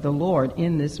omniscience of the Lord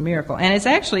in this miracle. And it's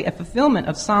actually a fulfillment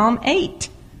of Psalm 8,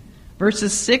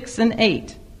 verses 6 and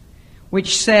 8,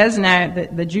 which says, now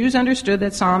the Jews understood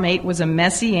that Psalm 8 was a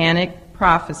messianic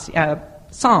prophecy,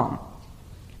 psalm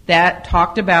that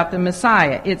talked about the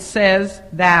Messiah. It says,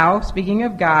 "Thou," speaking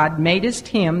of God, "madest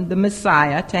him," the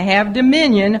Messiah, "to have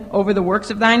dominion over the works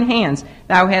of thine hands.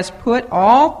 Thou hast put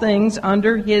all things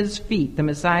under his feet," the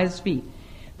Messiah's feet,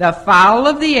 "the fowl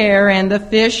of the air and the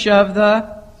fish of the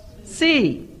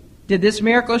sea." Did this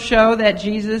miracle show that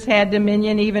Jesus had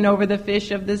dominion even over the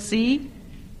fish of the sea?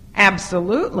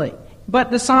 Absolutely. But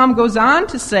the psalm goes on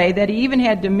to say that he even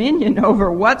had dominion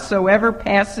over whatsoever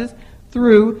passes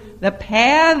through the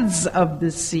paths of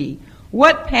the sea.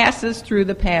 What passes through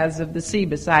the paths of the sea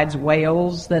besides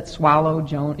whales that swallow,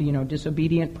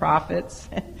 disobedient prophets,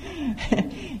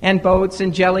 and boats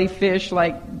and jellyfish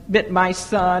like bit my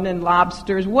son, and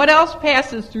lobsters? What else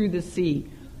passes through the sea?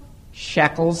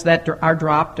 Shekels that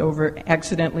are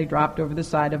accidentally dropped over the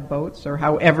side of boats, or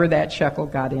however that shekel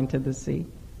got into the sea.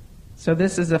 So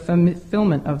this is a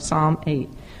fulfillment of Psalm 8.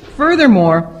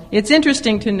 Furthermore, it's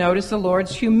interesting to notice the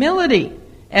Lord's humility,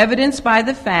 evidenced by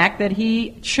the fact that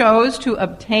he chose to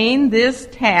obtain this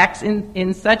tax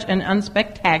in such an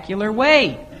unspectacular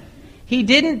way. He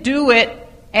didn't do it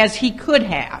as he could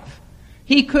have.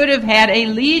 He could have had a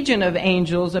legion of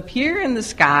angels appear in the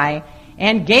sky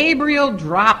and Gabriel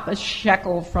drop a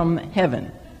shekel from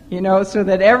heaven, so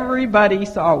that everybody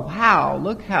saw, wow,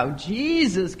 look how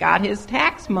Jesus got his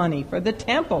tax money for the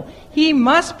temple. He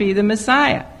must be the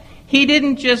Messiah. He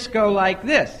didn't just go like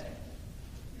this,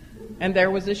 and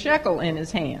there was a shekel in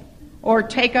his hand, or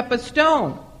take up a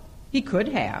stone. He could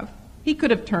have. He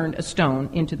could have turned a stone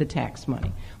into the tax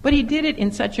money. But he did it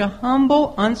in such a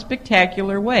humble,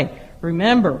 unspectacular way.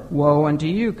 Remember, woe unto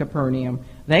you, Capernaum.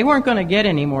 They weren't going to get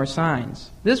any more signs.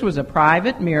 This was a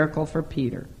private miracle for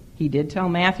Peter. He did tell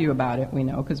Matthew about it, we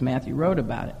know, because Matthew wrote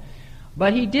about it.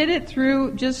 But he did it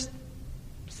through just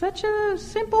such a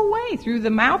simple way, through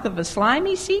the mouth of a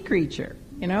slimy sea creature.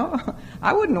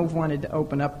 I wouldn't have wanted to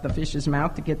open up the fish's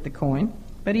mouth to get the coin.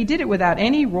 But he did it without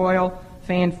any royal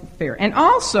fanfare. And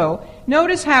also,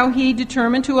 notice how he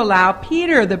determined to allow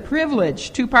Peter the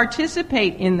privilege to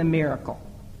participate in the miracle.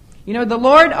 The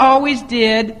Lord always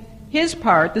did his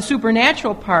part, the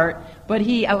supernatural part, but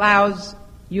he allows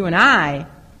you and I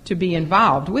to be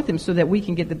involved with him so that we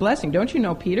can get the blessing. Don't you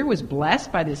know Peter was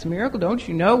blessed by this miracle? Don't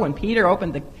you know when Peter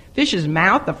opened the fish's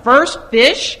mouth, the first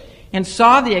fish and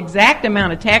saw the exact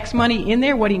amount of tax money in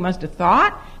there, what he must have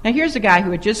thought? Now here's a guy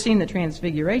who had just seen the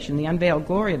transfiguration, the unveiled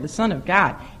glory of the Son of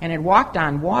God, and had walked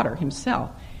on water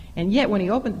himself. And yet when he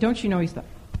opened, don't you know, he thought,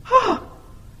 oh,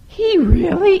 he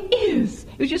really is.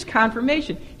 It was just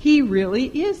confirmation. He really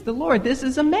is the Lord. This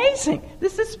is amazing.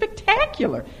 This is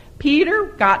spectacular. Peter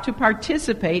got to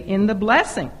participate in the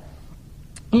blessing.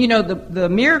 You know, the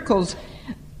miracles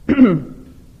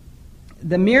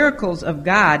the miracles of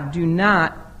God do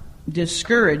not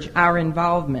discourage our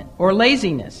involvement or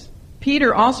laziness.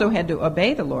 Peter also had to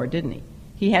obey the Lord, didn't he?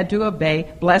 He had to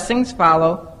obey. Blessings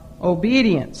follow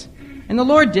obedience. And the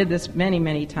Lord did this many,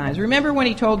 many times. Remember when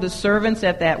he told the servants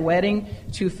at that wedding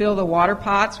to fill the water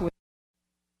pots with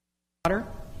water?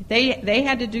 They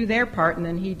had to do their part, and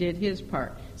then he did his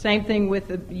part. Same thing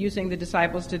with using the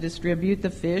disciples to distribute the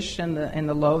fish and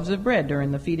the loaves of bread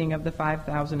during the feeding of the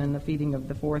 5,000 and the feeding of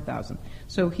the 4,000.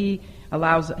 So he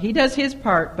does his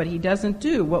part, but he doesn't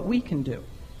do what we can do.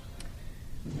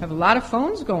 We have a lot of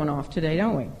phones going off today,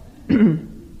 don't we?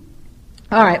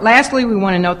 All right, lastly, we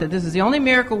want to note that this is the only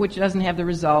miracle which doesn't have the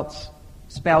results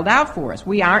spelled out for us.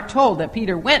 We aren't told that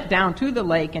Peter went down to the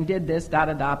lake and did this,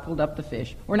 pulled up the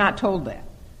fish. We're not told that.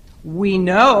 We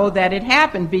know that it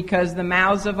happened because the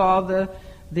mouths of all the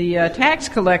tax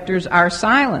collectors are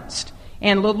silenced.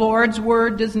 And the Lord's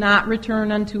word does not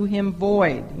return unto him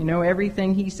void. You know,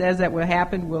 everything he says that will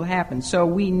happen will happen. So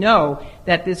we know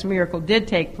that this miracle did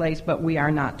take place, but we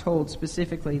are not told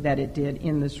specifically that it did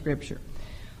in the Scripture.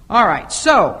 All right,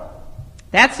 so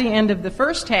that's the end of the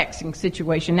first taxing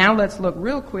situation. Now let's look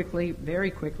real quickly, very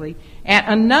quickly, at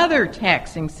another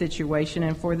taxing situation.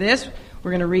 And for this,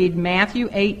 we're going to read Matthew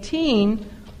 18,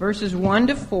 verses 1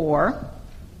 to 4.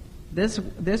 This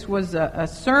was a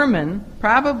sermon,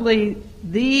 probably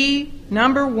the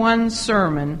number one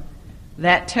sermon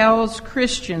that tells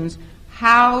Christians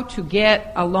how to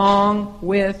get along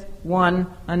with one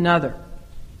another.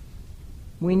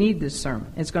 We need this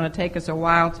sermon. It's going to take us a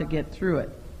while to get through it.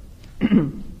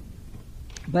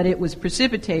 But it was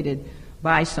precipitated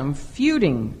by some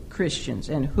feuding Christians.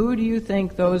 And who do you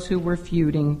think those who were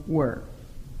feuding were?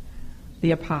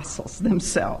 The apostles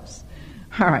themselves.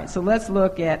 All right, so let's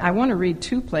look at, I want to read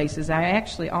two places. I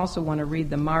actually also want to read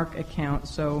the Mark account,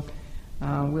 so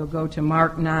we'll go to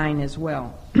Mark 9 as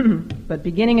well. But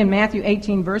beginning in Matthew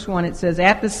 18, verse 1, it says,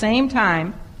 "At the same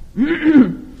time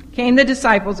came the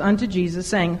disciples unto Jesus,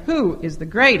 saying, Who is the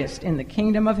greatest in the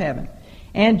kingdom of heaven?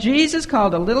 And Jesus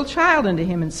called a little child unto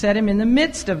him, and set him in the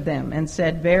midst of them, and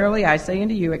said, Verily I say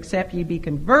unto you, except ye be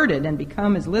converted, and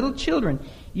become as little children,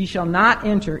 ye shall not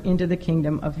enter into the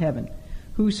kingdom of heaven.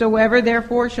 Whosoever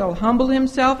therefore shall humble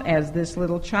himself as this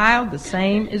little child, the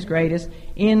same is greatest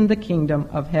in the kingdom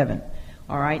of heaven."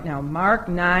 All right, now Mark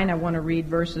 9, I want to read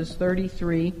verses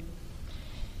 33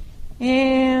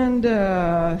 and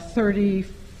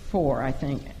 34, I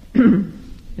think.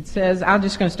 It says, I'm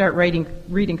just going to start reading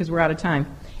because we're out of time.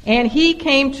 "And he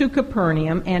came to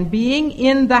Capernaum, and being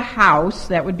in the house,"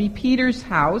 that would be Peter's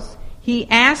house, "he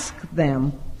asked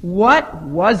them, What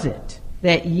was it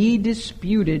that ye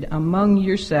disputed among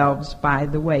yourselves by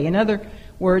the way?" In other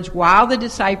words, while the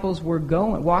disciples were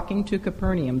walking to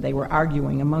Capernaum, they were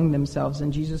arguing among themselves.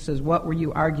 And Jesus says, what were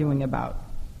you arguing about?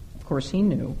 Of course, he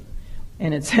knew.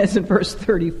 And it says in verse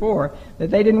 34 that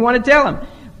they didn't want to tell him.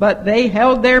 But they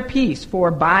held their peace,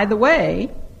 for by the way,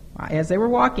 as they were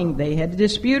walking, they had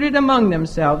disputed among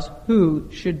themselves who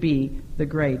should be the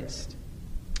greatest.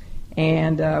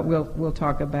 And we'll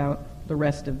talk about the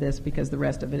rest of this because the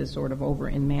rest of it is sort of over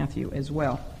in Matthew as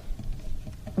well.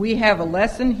 We have a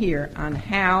lesson here on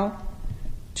how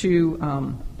to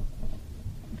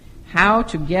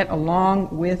get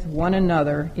along with one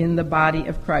another in the body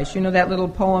of Christ. You know that little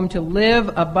poem, "To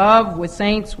live above with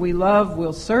saints we love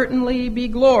will certainly be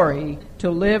glory. To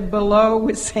live below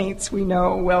with saints we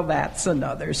know, well, that's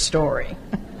another story."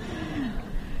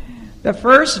 The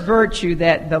first virtue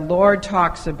that the Lord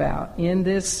talks about in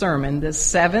this sermon, the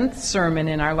seventh sermon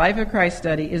in our Life of Christ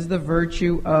study, is the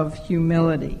virtue of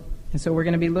humility. And so we're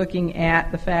going to be looking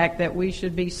at the fact that we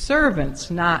should be servants,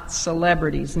 not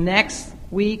celebrities. Next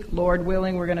week, Lord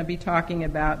willing, we're going to be talking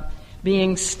about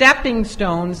being stepping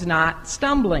stones, not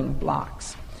stumbling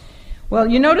blocks. Well,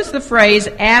 you notice the phrase,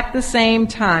 "at the same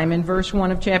time," in verse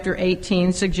 1 of chapter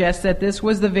 18 suggests that this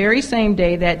was the very same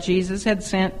day that Jesus had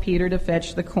sent Peter to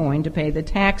fetch the coin to pay the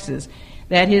taxes,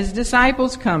 that his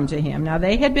disciples come to him. Now,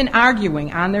 they had been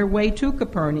arguing on their way to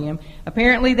Capernaum.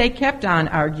 Apparently, they kept on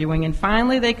arguing, and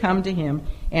finally they come to him,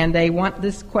 and they want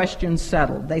this question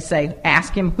settled. They say,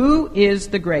 ask him, who is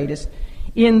the greatest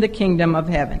in the kingdom of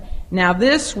heaven? Now,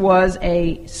 this was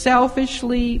a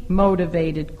selfishly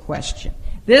motivated question.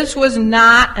 This was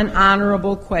not an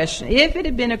honorable question. If it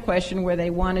had been a question where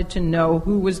they wanted to know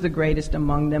who was the greatest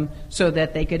among them so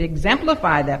that they could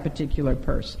exemplify that particular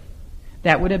person,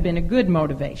 that would have been a good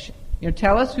motivation.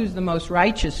 Tell us who's the most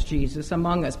righteous, Jesus,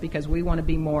 among us, because we want to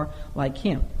be more like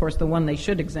him. Of course, the one they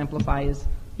should exemplify is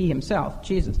he himself,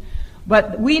 Jesus.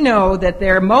 But we know that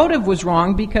their motive was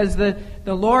wrong because the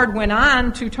Lord went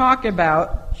on to talk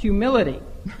about humility.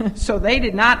 So they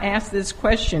did not ask this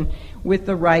question with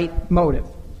the right motive.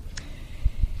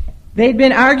 They'd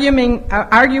been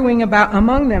arguing about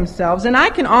among themselves, and I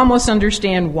can almost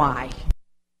understand why.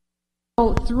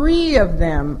 3 of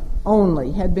them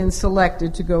only had been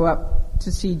selected to go up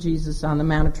to see Jesus on the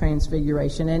Mount of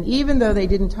Transfiguration. And even though they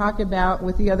didn't talk about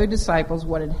with the other disciples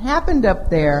what had happened up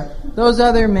there, those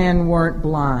other men weren't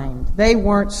blind. They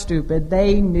weren't stupid.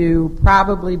 They knew,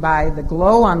 probably by the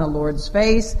glow on the Lord's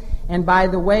face and by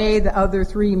the way the other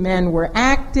 3 men were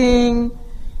acting,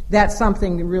 that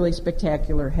something really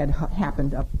spectacular had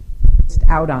happened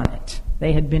out on it.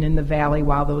 They had been in the valley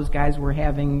while those guys were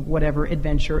having whatever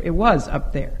adventure it was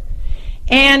up there.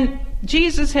 And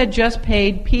Jesus had just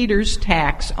paid Peter's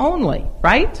tax only,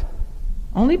 right?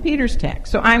 Only Peter's tax.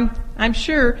 So I'm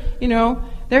sure,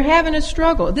 they're having a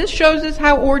struggle. This shows us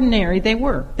how ordinary they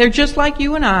were. They're just like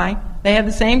you and I. They have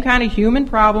the same kind of human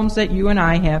problems that you and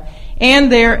I have.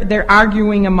 And they're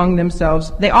arguing among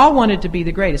themselves. They all wanted to be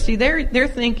the greatest. See, they're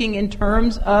thinking in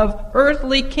terms of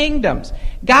earthly kingdoms.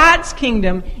 God's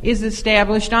kingdom is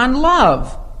established on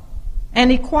love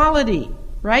and equality,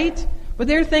 right? But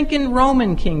they're thinking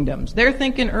Roman kingdoms. They're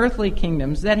thinking earthly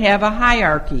kingdoms that have a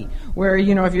hierarchy where,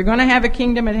 if you're going to have a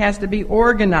kingdom, it has to be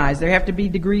organized. There have to be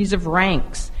degrees of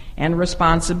ranks and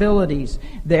responsibilities.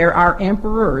 There are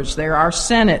emperors. There are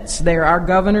senates. There are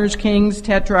governors, kings,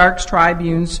 tetrarchs,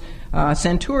 tribunes,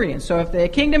 centurions. So if the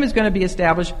kingdom is going to be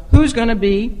established, who's going to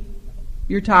be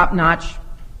your top-notch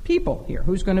people here?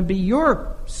 Who's going to be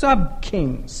your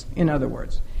sub-kings, in other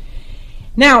words?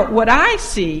 Now, what I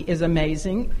see is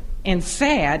amazing and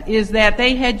sad is that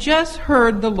they had just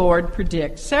heard the Lord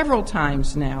predict several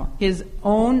times now his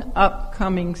own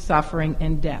upcoming suffering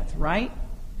and death, right?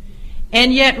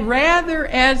 And yet, rather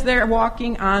as they're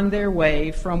walking on their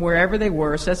way from wherever they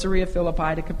were, Caesarea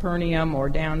Philippi to Capernaum or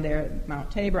down there at Mount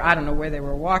Tabor, I don't know where they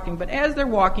were walking, but as they're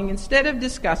walking, instead of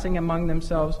discussing among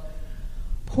themselves,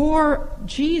 poor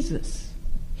Jesus,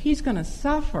 he's going to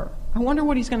suffer. I wonder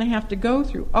what he's going to have to go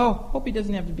through. Oh, hope he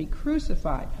doesn't have to be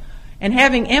crucified. And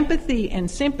having empathy and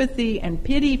sympathy and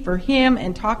pity for him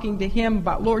and talking to him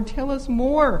about, Lord, tell us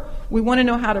more. We want to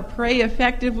know how to pray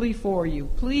effectively for you.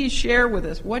 Please share with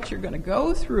us what you're going to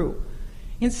go through.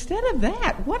 Instead of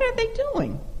that, what are they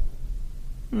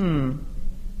doing?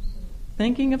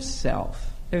 Thinking of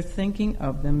self. They're thinking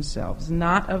of themselves,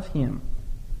 not of him.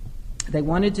 They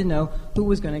wanted to know who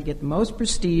was going to get the most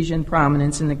prestige and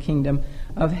prominence in the kingdom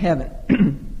of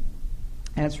heaven.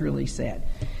 That's really sad.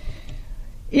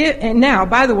 And now,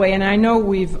 by the way, and I know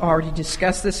we've already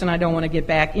discussed this and I don't want to get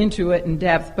back into it in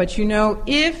depth, but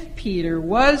if Peter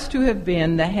was to have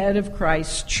been the head of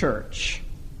Christ's church,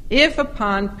 if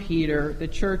upon Peter the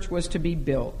church was to be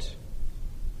built,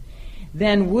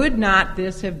 then would not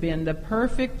this have been the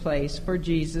perfect place for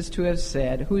Jesus to have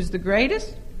said, who's the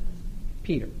greatest?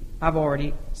 Peter. I've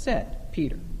already said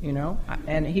Peter,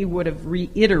 and he would have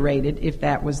reiterated if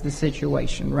that was the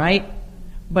situation, right?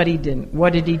 But he didn't.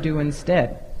 What did he do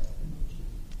instead?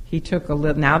 He took a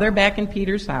little. Now they're back in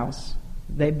Peter's house.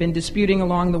 They've been disputing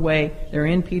along the way. They're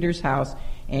in Peter's house,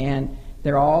 and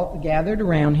they're all gathered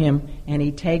around him, and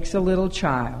he takes a little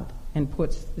child and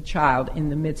puts the child in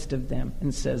the midst of them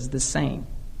and says, the same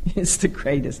is the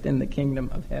greatest in the kingdom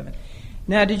of heaven.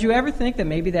 Now, did you ever think that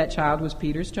maybe that child was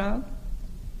Peter's child?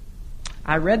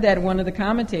 I read that in one of the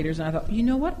commentators, and I thought, you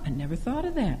know what? I never thought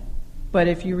of that. But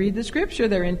if you read the scripture,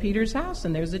 they're in Peter's house,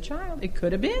 and there's a child. It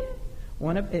could have been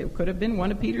one of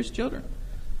Peter's children.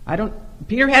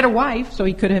 Peter had a wife, so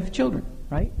he could have children,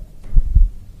 right?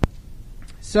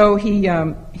 So he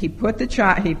put the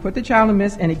child in the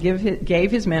midst, and he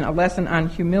gave his men a lesson on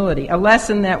humility, a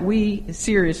lesson that we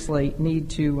seriously need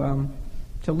to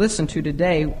listen to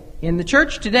today in the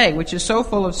church today, which is so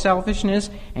full of selfishness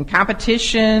and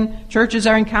competition. Churches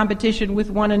are in competition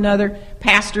with one another.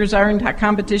 Pastors are in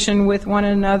competition with one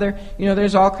another.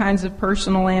 There's all kinds of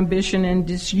personal ambition and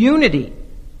disunity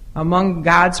among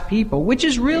God's people, which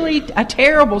is really a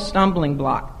terrible stumbling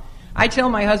block. I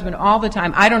tell my husband all the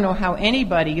time, I don't know how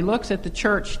anybody looks at the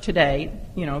church today,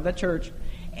 the church,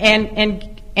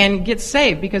 and gets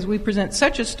saved, because we present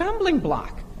such a stumbling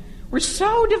block. We're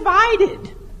so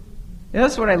divided.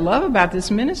 That's what I love about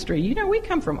this ministry. You know, we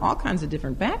come from all kinds of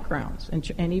different backgrounds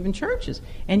and even churches.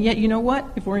 And yet, you know what?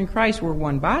 If we're in Christ, we're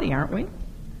one body, aren't we?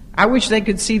 I wish they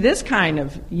could see this kind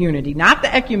of unity, not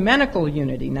the ecumenical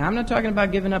unity. Now, I'm not talking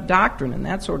about giving up doctrine and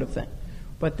that sort of thing,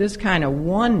 but this kind of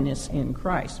oneness in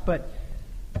Christ. But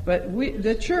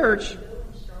the church,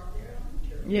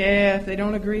 yeah, if they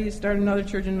don't agree, start another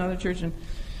church and another church. And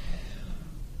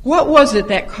what was it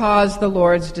that caused the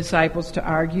Lord's disciples to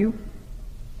argue?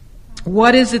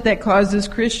 What is it that causes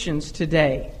Christians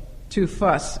today to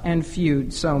fuss and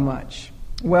feud so much?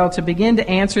 Well, to begin to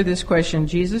answer this question,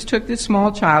 Jesus took this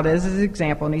small child as his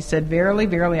example, and he said, "Verily,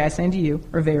 verily, I say unto you,"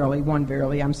 or verily, one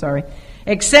verily, I'm sorry,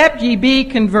 "except ye be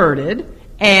converted,"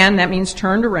 and that means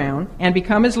turned around, "and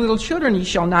become as little children, ye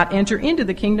shall not enter into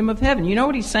the kingdom of heaven." You know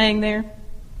what he's saying there?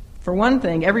 For one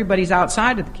thing, everybody's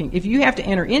outside of the kingdom. If you have to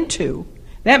enter into,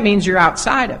 that means you're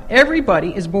outside of.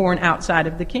 Everybody is born outside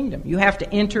of the kingdom. You have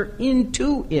to enter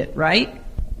into it, right?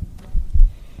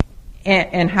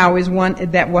 And how is one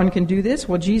can do this?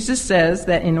 Well, Jesus says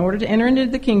that in order to enter into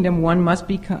the kingdom, one must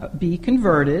be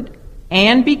converted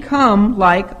and become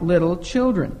like little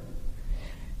children.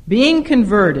 Being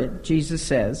converted, Jesus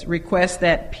says, requests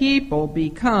that people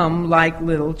become like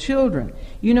little children.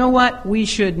 You know what? We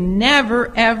should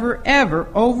never, ever, ever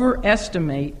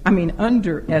underestimate.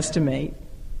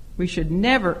 We should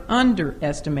never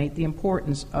underestimate the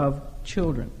importance of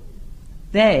children.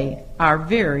 They are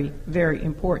very, very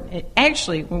important.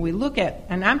 Actually, when we look at,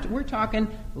 and we're talking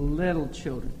little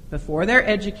children, before they're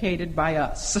educated by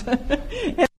us.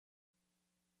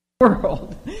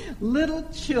 World, little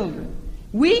children.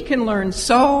 We can learn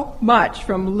so much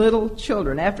from little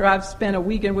children. After I've spent a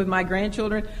weekend with my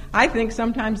grandchildren, I think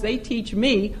sometimes they teach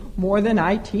me more than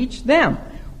I teach them.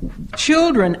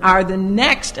 Children are the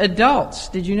next adults.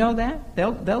 Did you know that?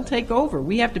 They'll take over.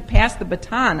 We have to pass the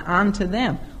baton on to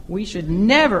them. We should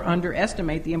never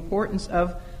underestimate the importance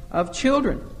of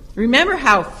children. Remember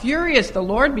how furious the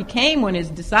Lord became when his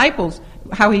disciples,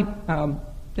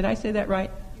 did I say that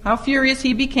right? How furious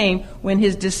he became when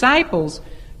his disciples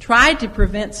tried to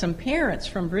prevent some parents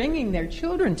from bringing their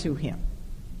children to him.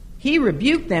 He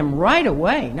rebuked them right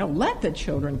away. No, let the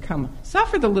children come.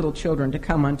 Suffer the little children to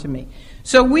come unto me.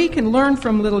 So we can learn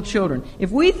from little children.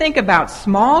 If we think about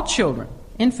small children,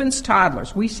 infants,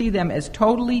 toddlers, we see them as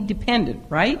totally dependent,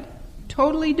 right?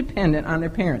 Totally dependent on their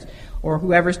parents or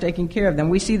whoever's taking care of them.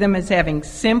 We see them as having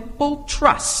simple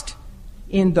trust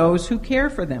in those who care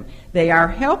for them. They are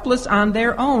helpless on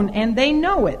their own, and they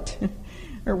know it.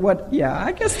 Or what? Yeah,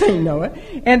 I guess they know it.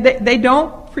 And they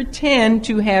don't pretend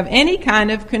to have any kind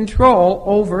of control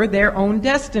over their own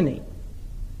destiny.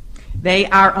 They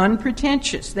are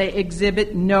unpretentious. They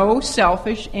exhibit no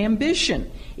selfish ambition.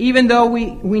 Even though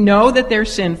we know that they're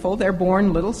sinful, they're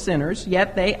born little sinners,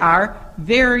 yet they are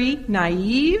very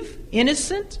naive,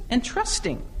 innocent, and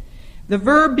trusting. The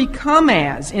verb become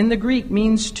as in the Greek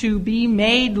means to be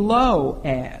made low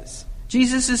as.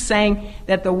 Jesus is saying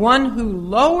that the one who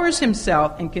lowers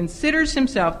himself and considers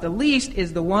himself the least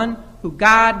is the one who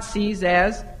God sees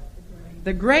as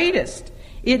the greatest.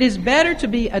 It is better to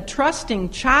be a trusting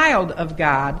child of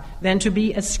God than to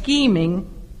be a scheming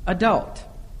adult.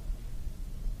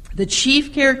 The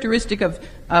chief characteristic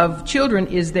of children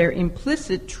is their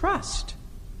implicit trust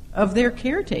of their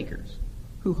caretakers,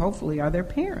 who hopefully are their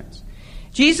parents.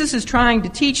 Jesus is trying to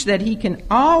teach that he can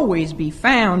always be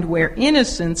found where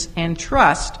innocence and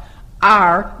trust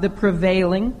are the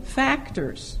prevailing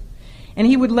factors. And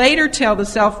he would later tell the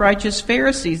self-righteous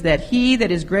Pharisees that he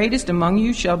that is greatest among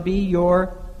you shall be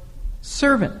your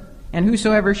servant, and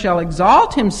whosoever shall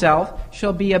exalt himself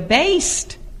shall be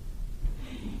abased,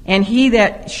 and he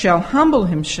that shall humble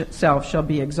himself shall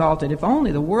be exalted. If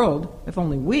only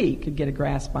we could get a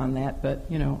grasp on that, but,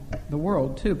 the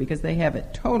world too, because they have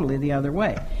it totally the other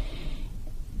way.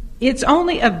 It's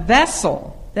only a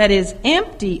vessel that is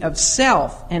empty of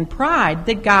self and pride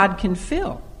that God can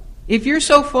fill. If you're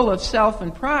so full of self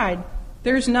and pride,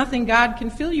 there's nothing God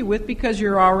can fill you with because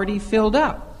you're already filled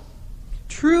up.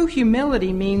 True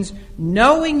humility means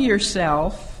knowing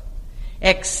yourself,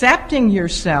 accepting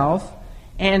yourself,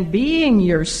 and being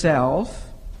yourself,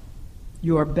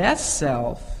 your best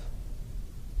self,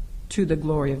 to the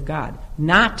glory of God,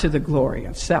 not to the glory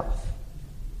of self.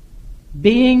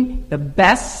 Being the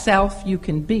best self you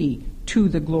can be to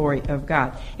the glory of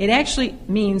God. It actually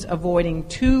means avoiding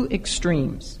two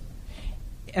extremes.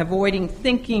 Avoiding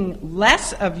thinking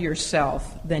less of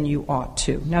yourself than you ought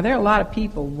to. Now, there are a lot of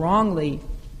people wrongly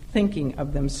thinking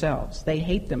of themselves. They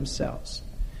hate themselves.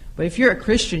 But if you're a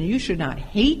Christian, you should not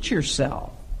hate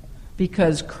yourself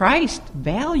because Christ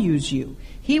values you.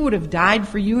 He would have died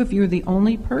for you if you were the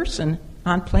only person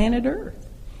on planet Earth.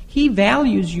 He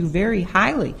values you very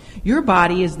highly. Your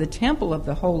body is the temple of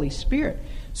the Holy Spirit.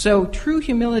 So true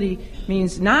humility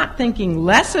means not thinking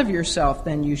less of yourself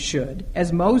than you should,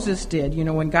 as Moses did.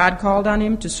 When God called on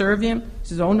him to serve him, he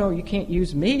says, oh no, you can't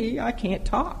use me, I can't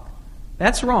talk.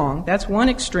 That's wrong. That's one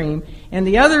extreme. And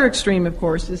the other extreme, of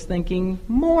course, is thinking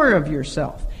more of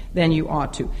yourself than you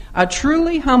ought to. A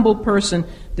truly humble person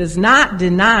does not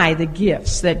deny the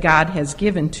gifts that God has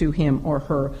given to him or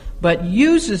her, but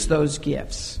uses those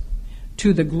gifts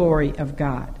to the glory of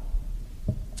God.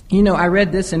 I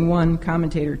read this in one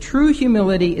commentator. True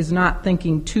humility is not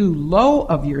thinking too low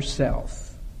of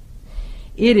yourself.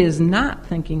 It is not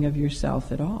thinking of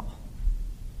yourself at all.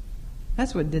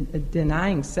 That's what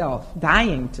denying self,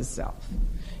 dying to self.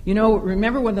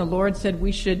 Remember when the Lord said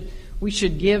we should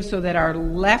give so that our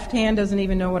left hand doesn't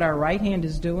even know what our right hand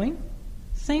is doing?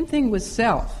 Same thing with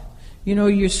self.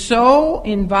 You're so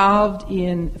involved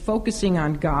in focusing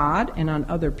on God and on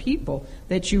other people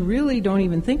that you really don't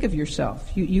even think of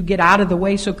yourself. You get out of the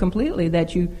way so completely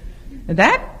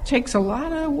that takes a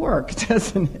lot of work,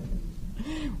 doesn't it?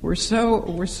 We're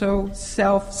so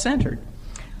self-centered.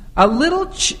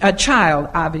 A child,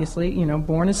 obviously,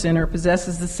 born a sinner,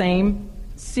 possesses the same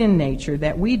sin nature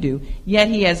that we do, yet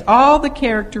he has all the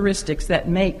characteristics that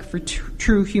make for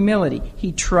true humility.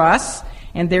 He trusts,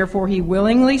 and therefore he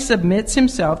willingly submits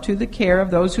himself to the care of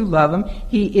those who love him.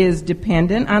 He is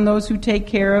dependent on those who take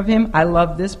care of him. I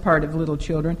love this part of little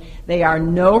children. They are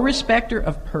no respecter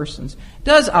of persons.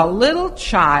 Does a little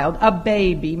child, a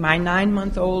baby, my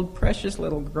 9-month-old precious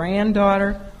little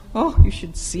granddaughter, oh, you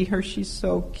should see her. She's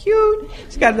so cute.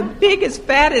 She's got the biggest,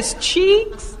 fattest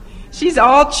cheeks. She's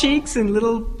all cheeks and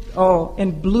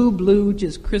and blue,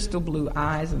 just crystal blue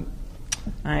eyes. And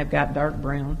I've got dark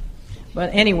brown.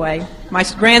 But anyway, my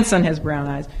grandson has brown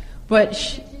eyes.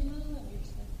 But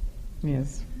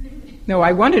yes. No,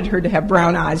 I wanted her to have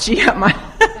brown eyes. She got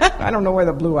I don't know where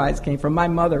the blue eyes came from. My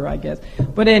mother, I guess.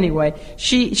 But anyway,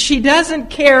 she doesn't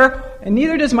care, and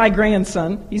neither does my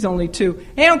grandson. He's only 2.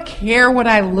 They don't care what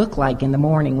I look like in the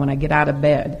morning when I get out of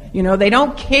bed. They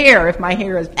don't care if my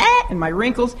hair is and my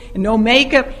wrinkles and no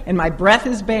makeup and my breath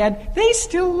is bad. They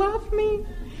still love me.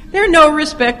 They're no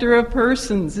respecter of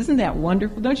persons. Isn't that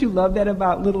wonderful? Don't you love that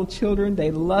about little children?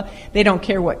 They don't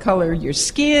care what color your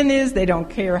skin is. They don't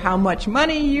care how much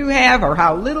money you have or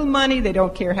how little money. They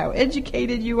don't care how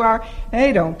educated you are.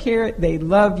 They don't care. They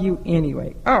love you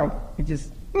anyway. Oh, it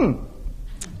just,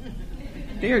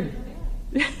 They're,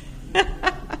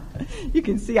 you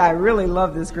can see I really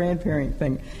love this grandparent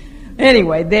thing.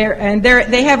 Anyway,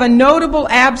 they have a notable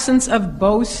absence of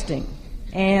boasting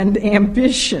and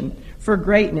ambition for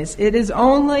greatness. It is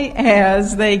only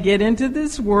as they get into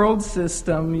this world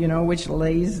system, which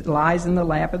lies in the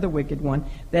lap of the wicked one,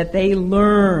 that they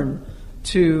learn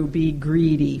to be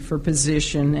greedy for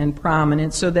position and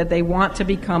prominence, so that they want to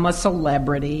become a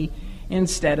celebrity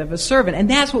instead of a servant. And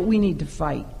that's what we need to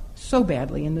fight so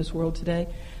badly in this world today.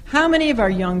 How many of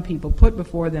our young people put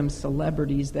before them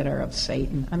celebrities that are of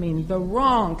Satan? I mean, the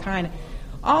wrong kind of...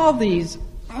 All these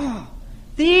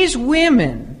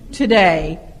women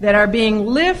today that are being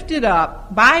lifted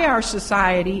up by our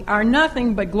society are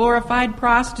nothing but glorified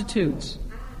prostitutes.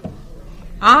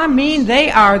 I mean,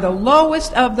 they are the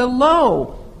lowest of the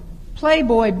low.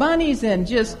 Playboy bunnies and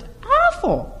just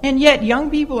awful. And yet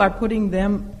young people are putting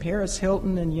them, Paris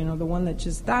Hilton and, the one that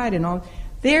just died and all,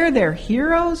 they're their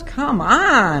heroes? Come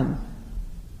on.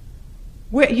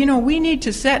 We need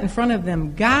to set in front of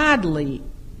them godly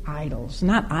idols.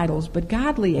 Not idols, but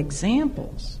godly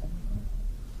examples.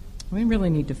 We really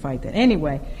need to fight that.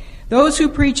 Anyway, those who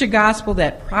preach a gospel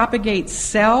that propagates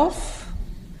self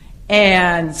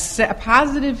and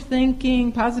positive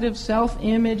thinking, positive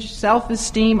self-image,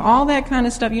 self-esteem, all that kind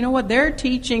of stuff, you know what? They're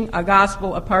teaching a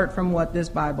gospel apart from what this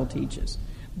Bible teaches.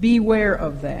 Beware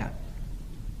of that.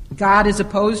 God is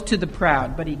opposed to the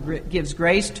proud, but he gives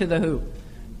grace to the who?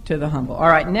 To the humble. All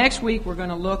right, next week we're going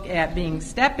to look at being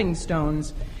stepping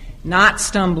stones, not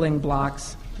stumbling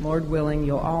blocks. Lord willing,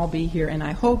 you'll all be here, and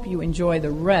I hope you enjoy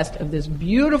the rest of this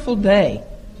beautiful day.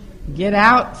 Get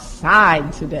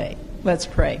outside today. Let's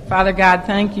pray. Father God,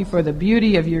 thank you for the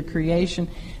beauty of your creation.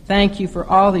 Thank you for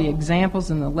all the examples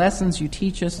and the lessons you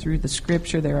teach us through the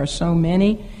Scripture. There are so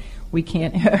many. We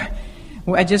can't...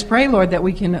 I just pray, Lord, that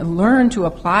we can learn to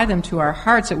apply them to our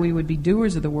hearts, that we would be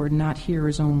doers of the word, not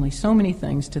hearers only. So many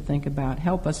things to think about.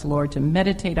 Help us, Lord, to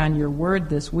meditate on your word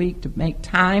this week, to make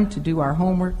time to do our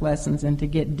homework lessons and to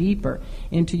get deeper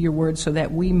into your word so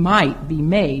that we might be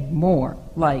made more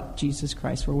like Jesus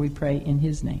Christ, for we pray in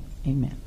his name. Amen.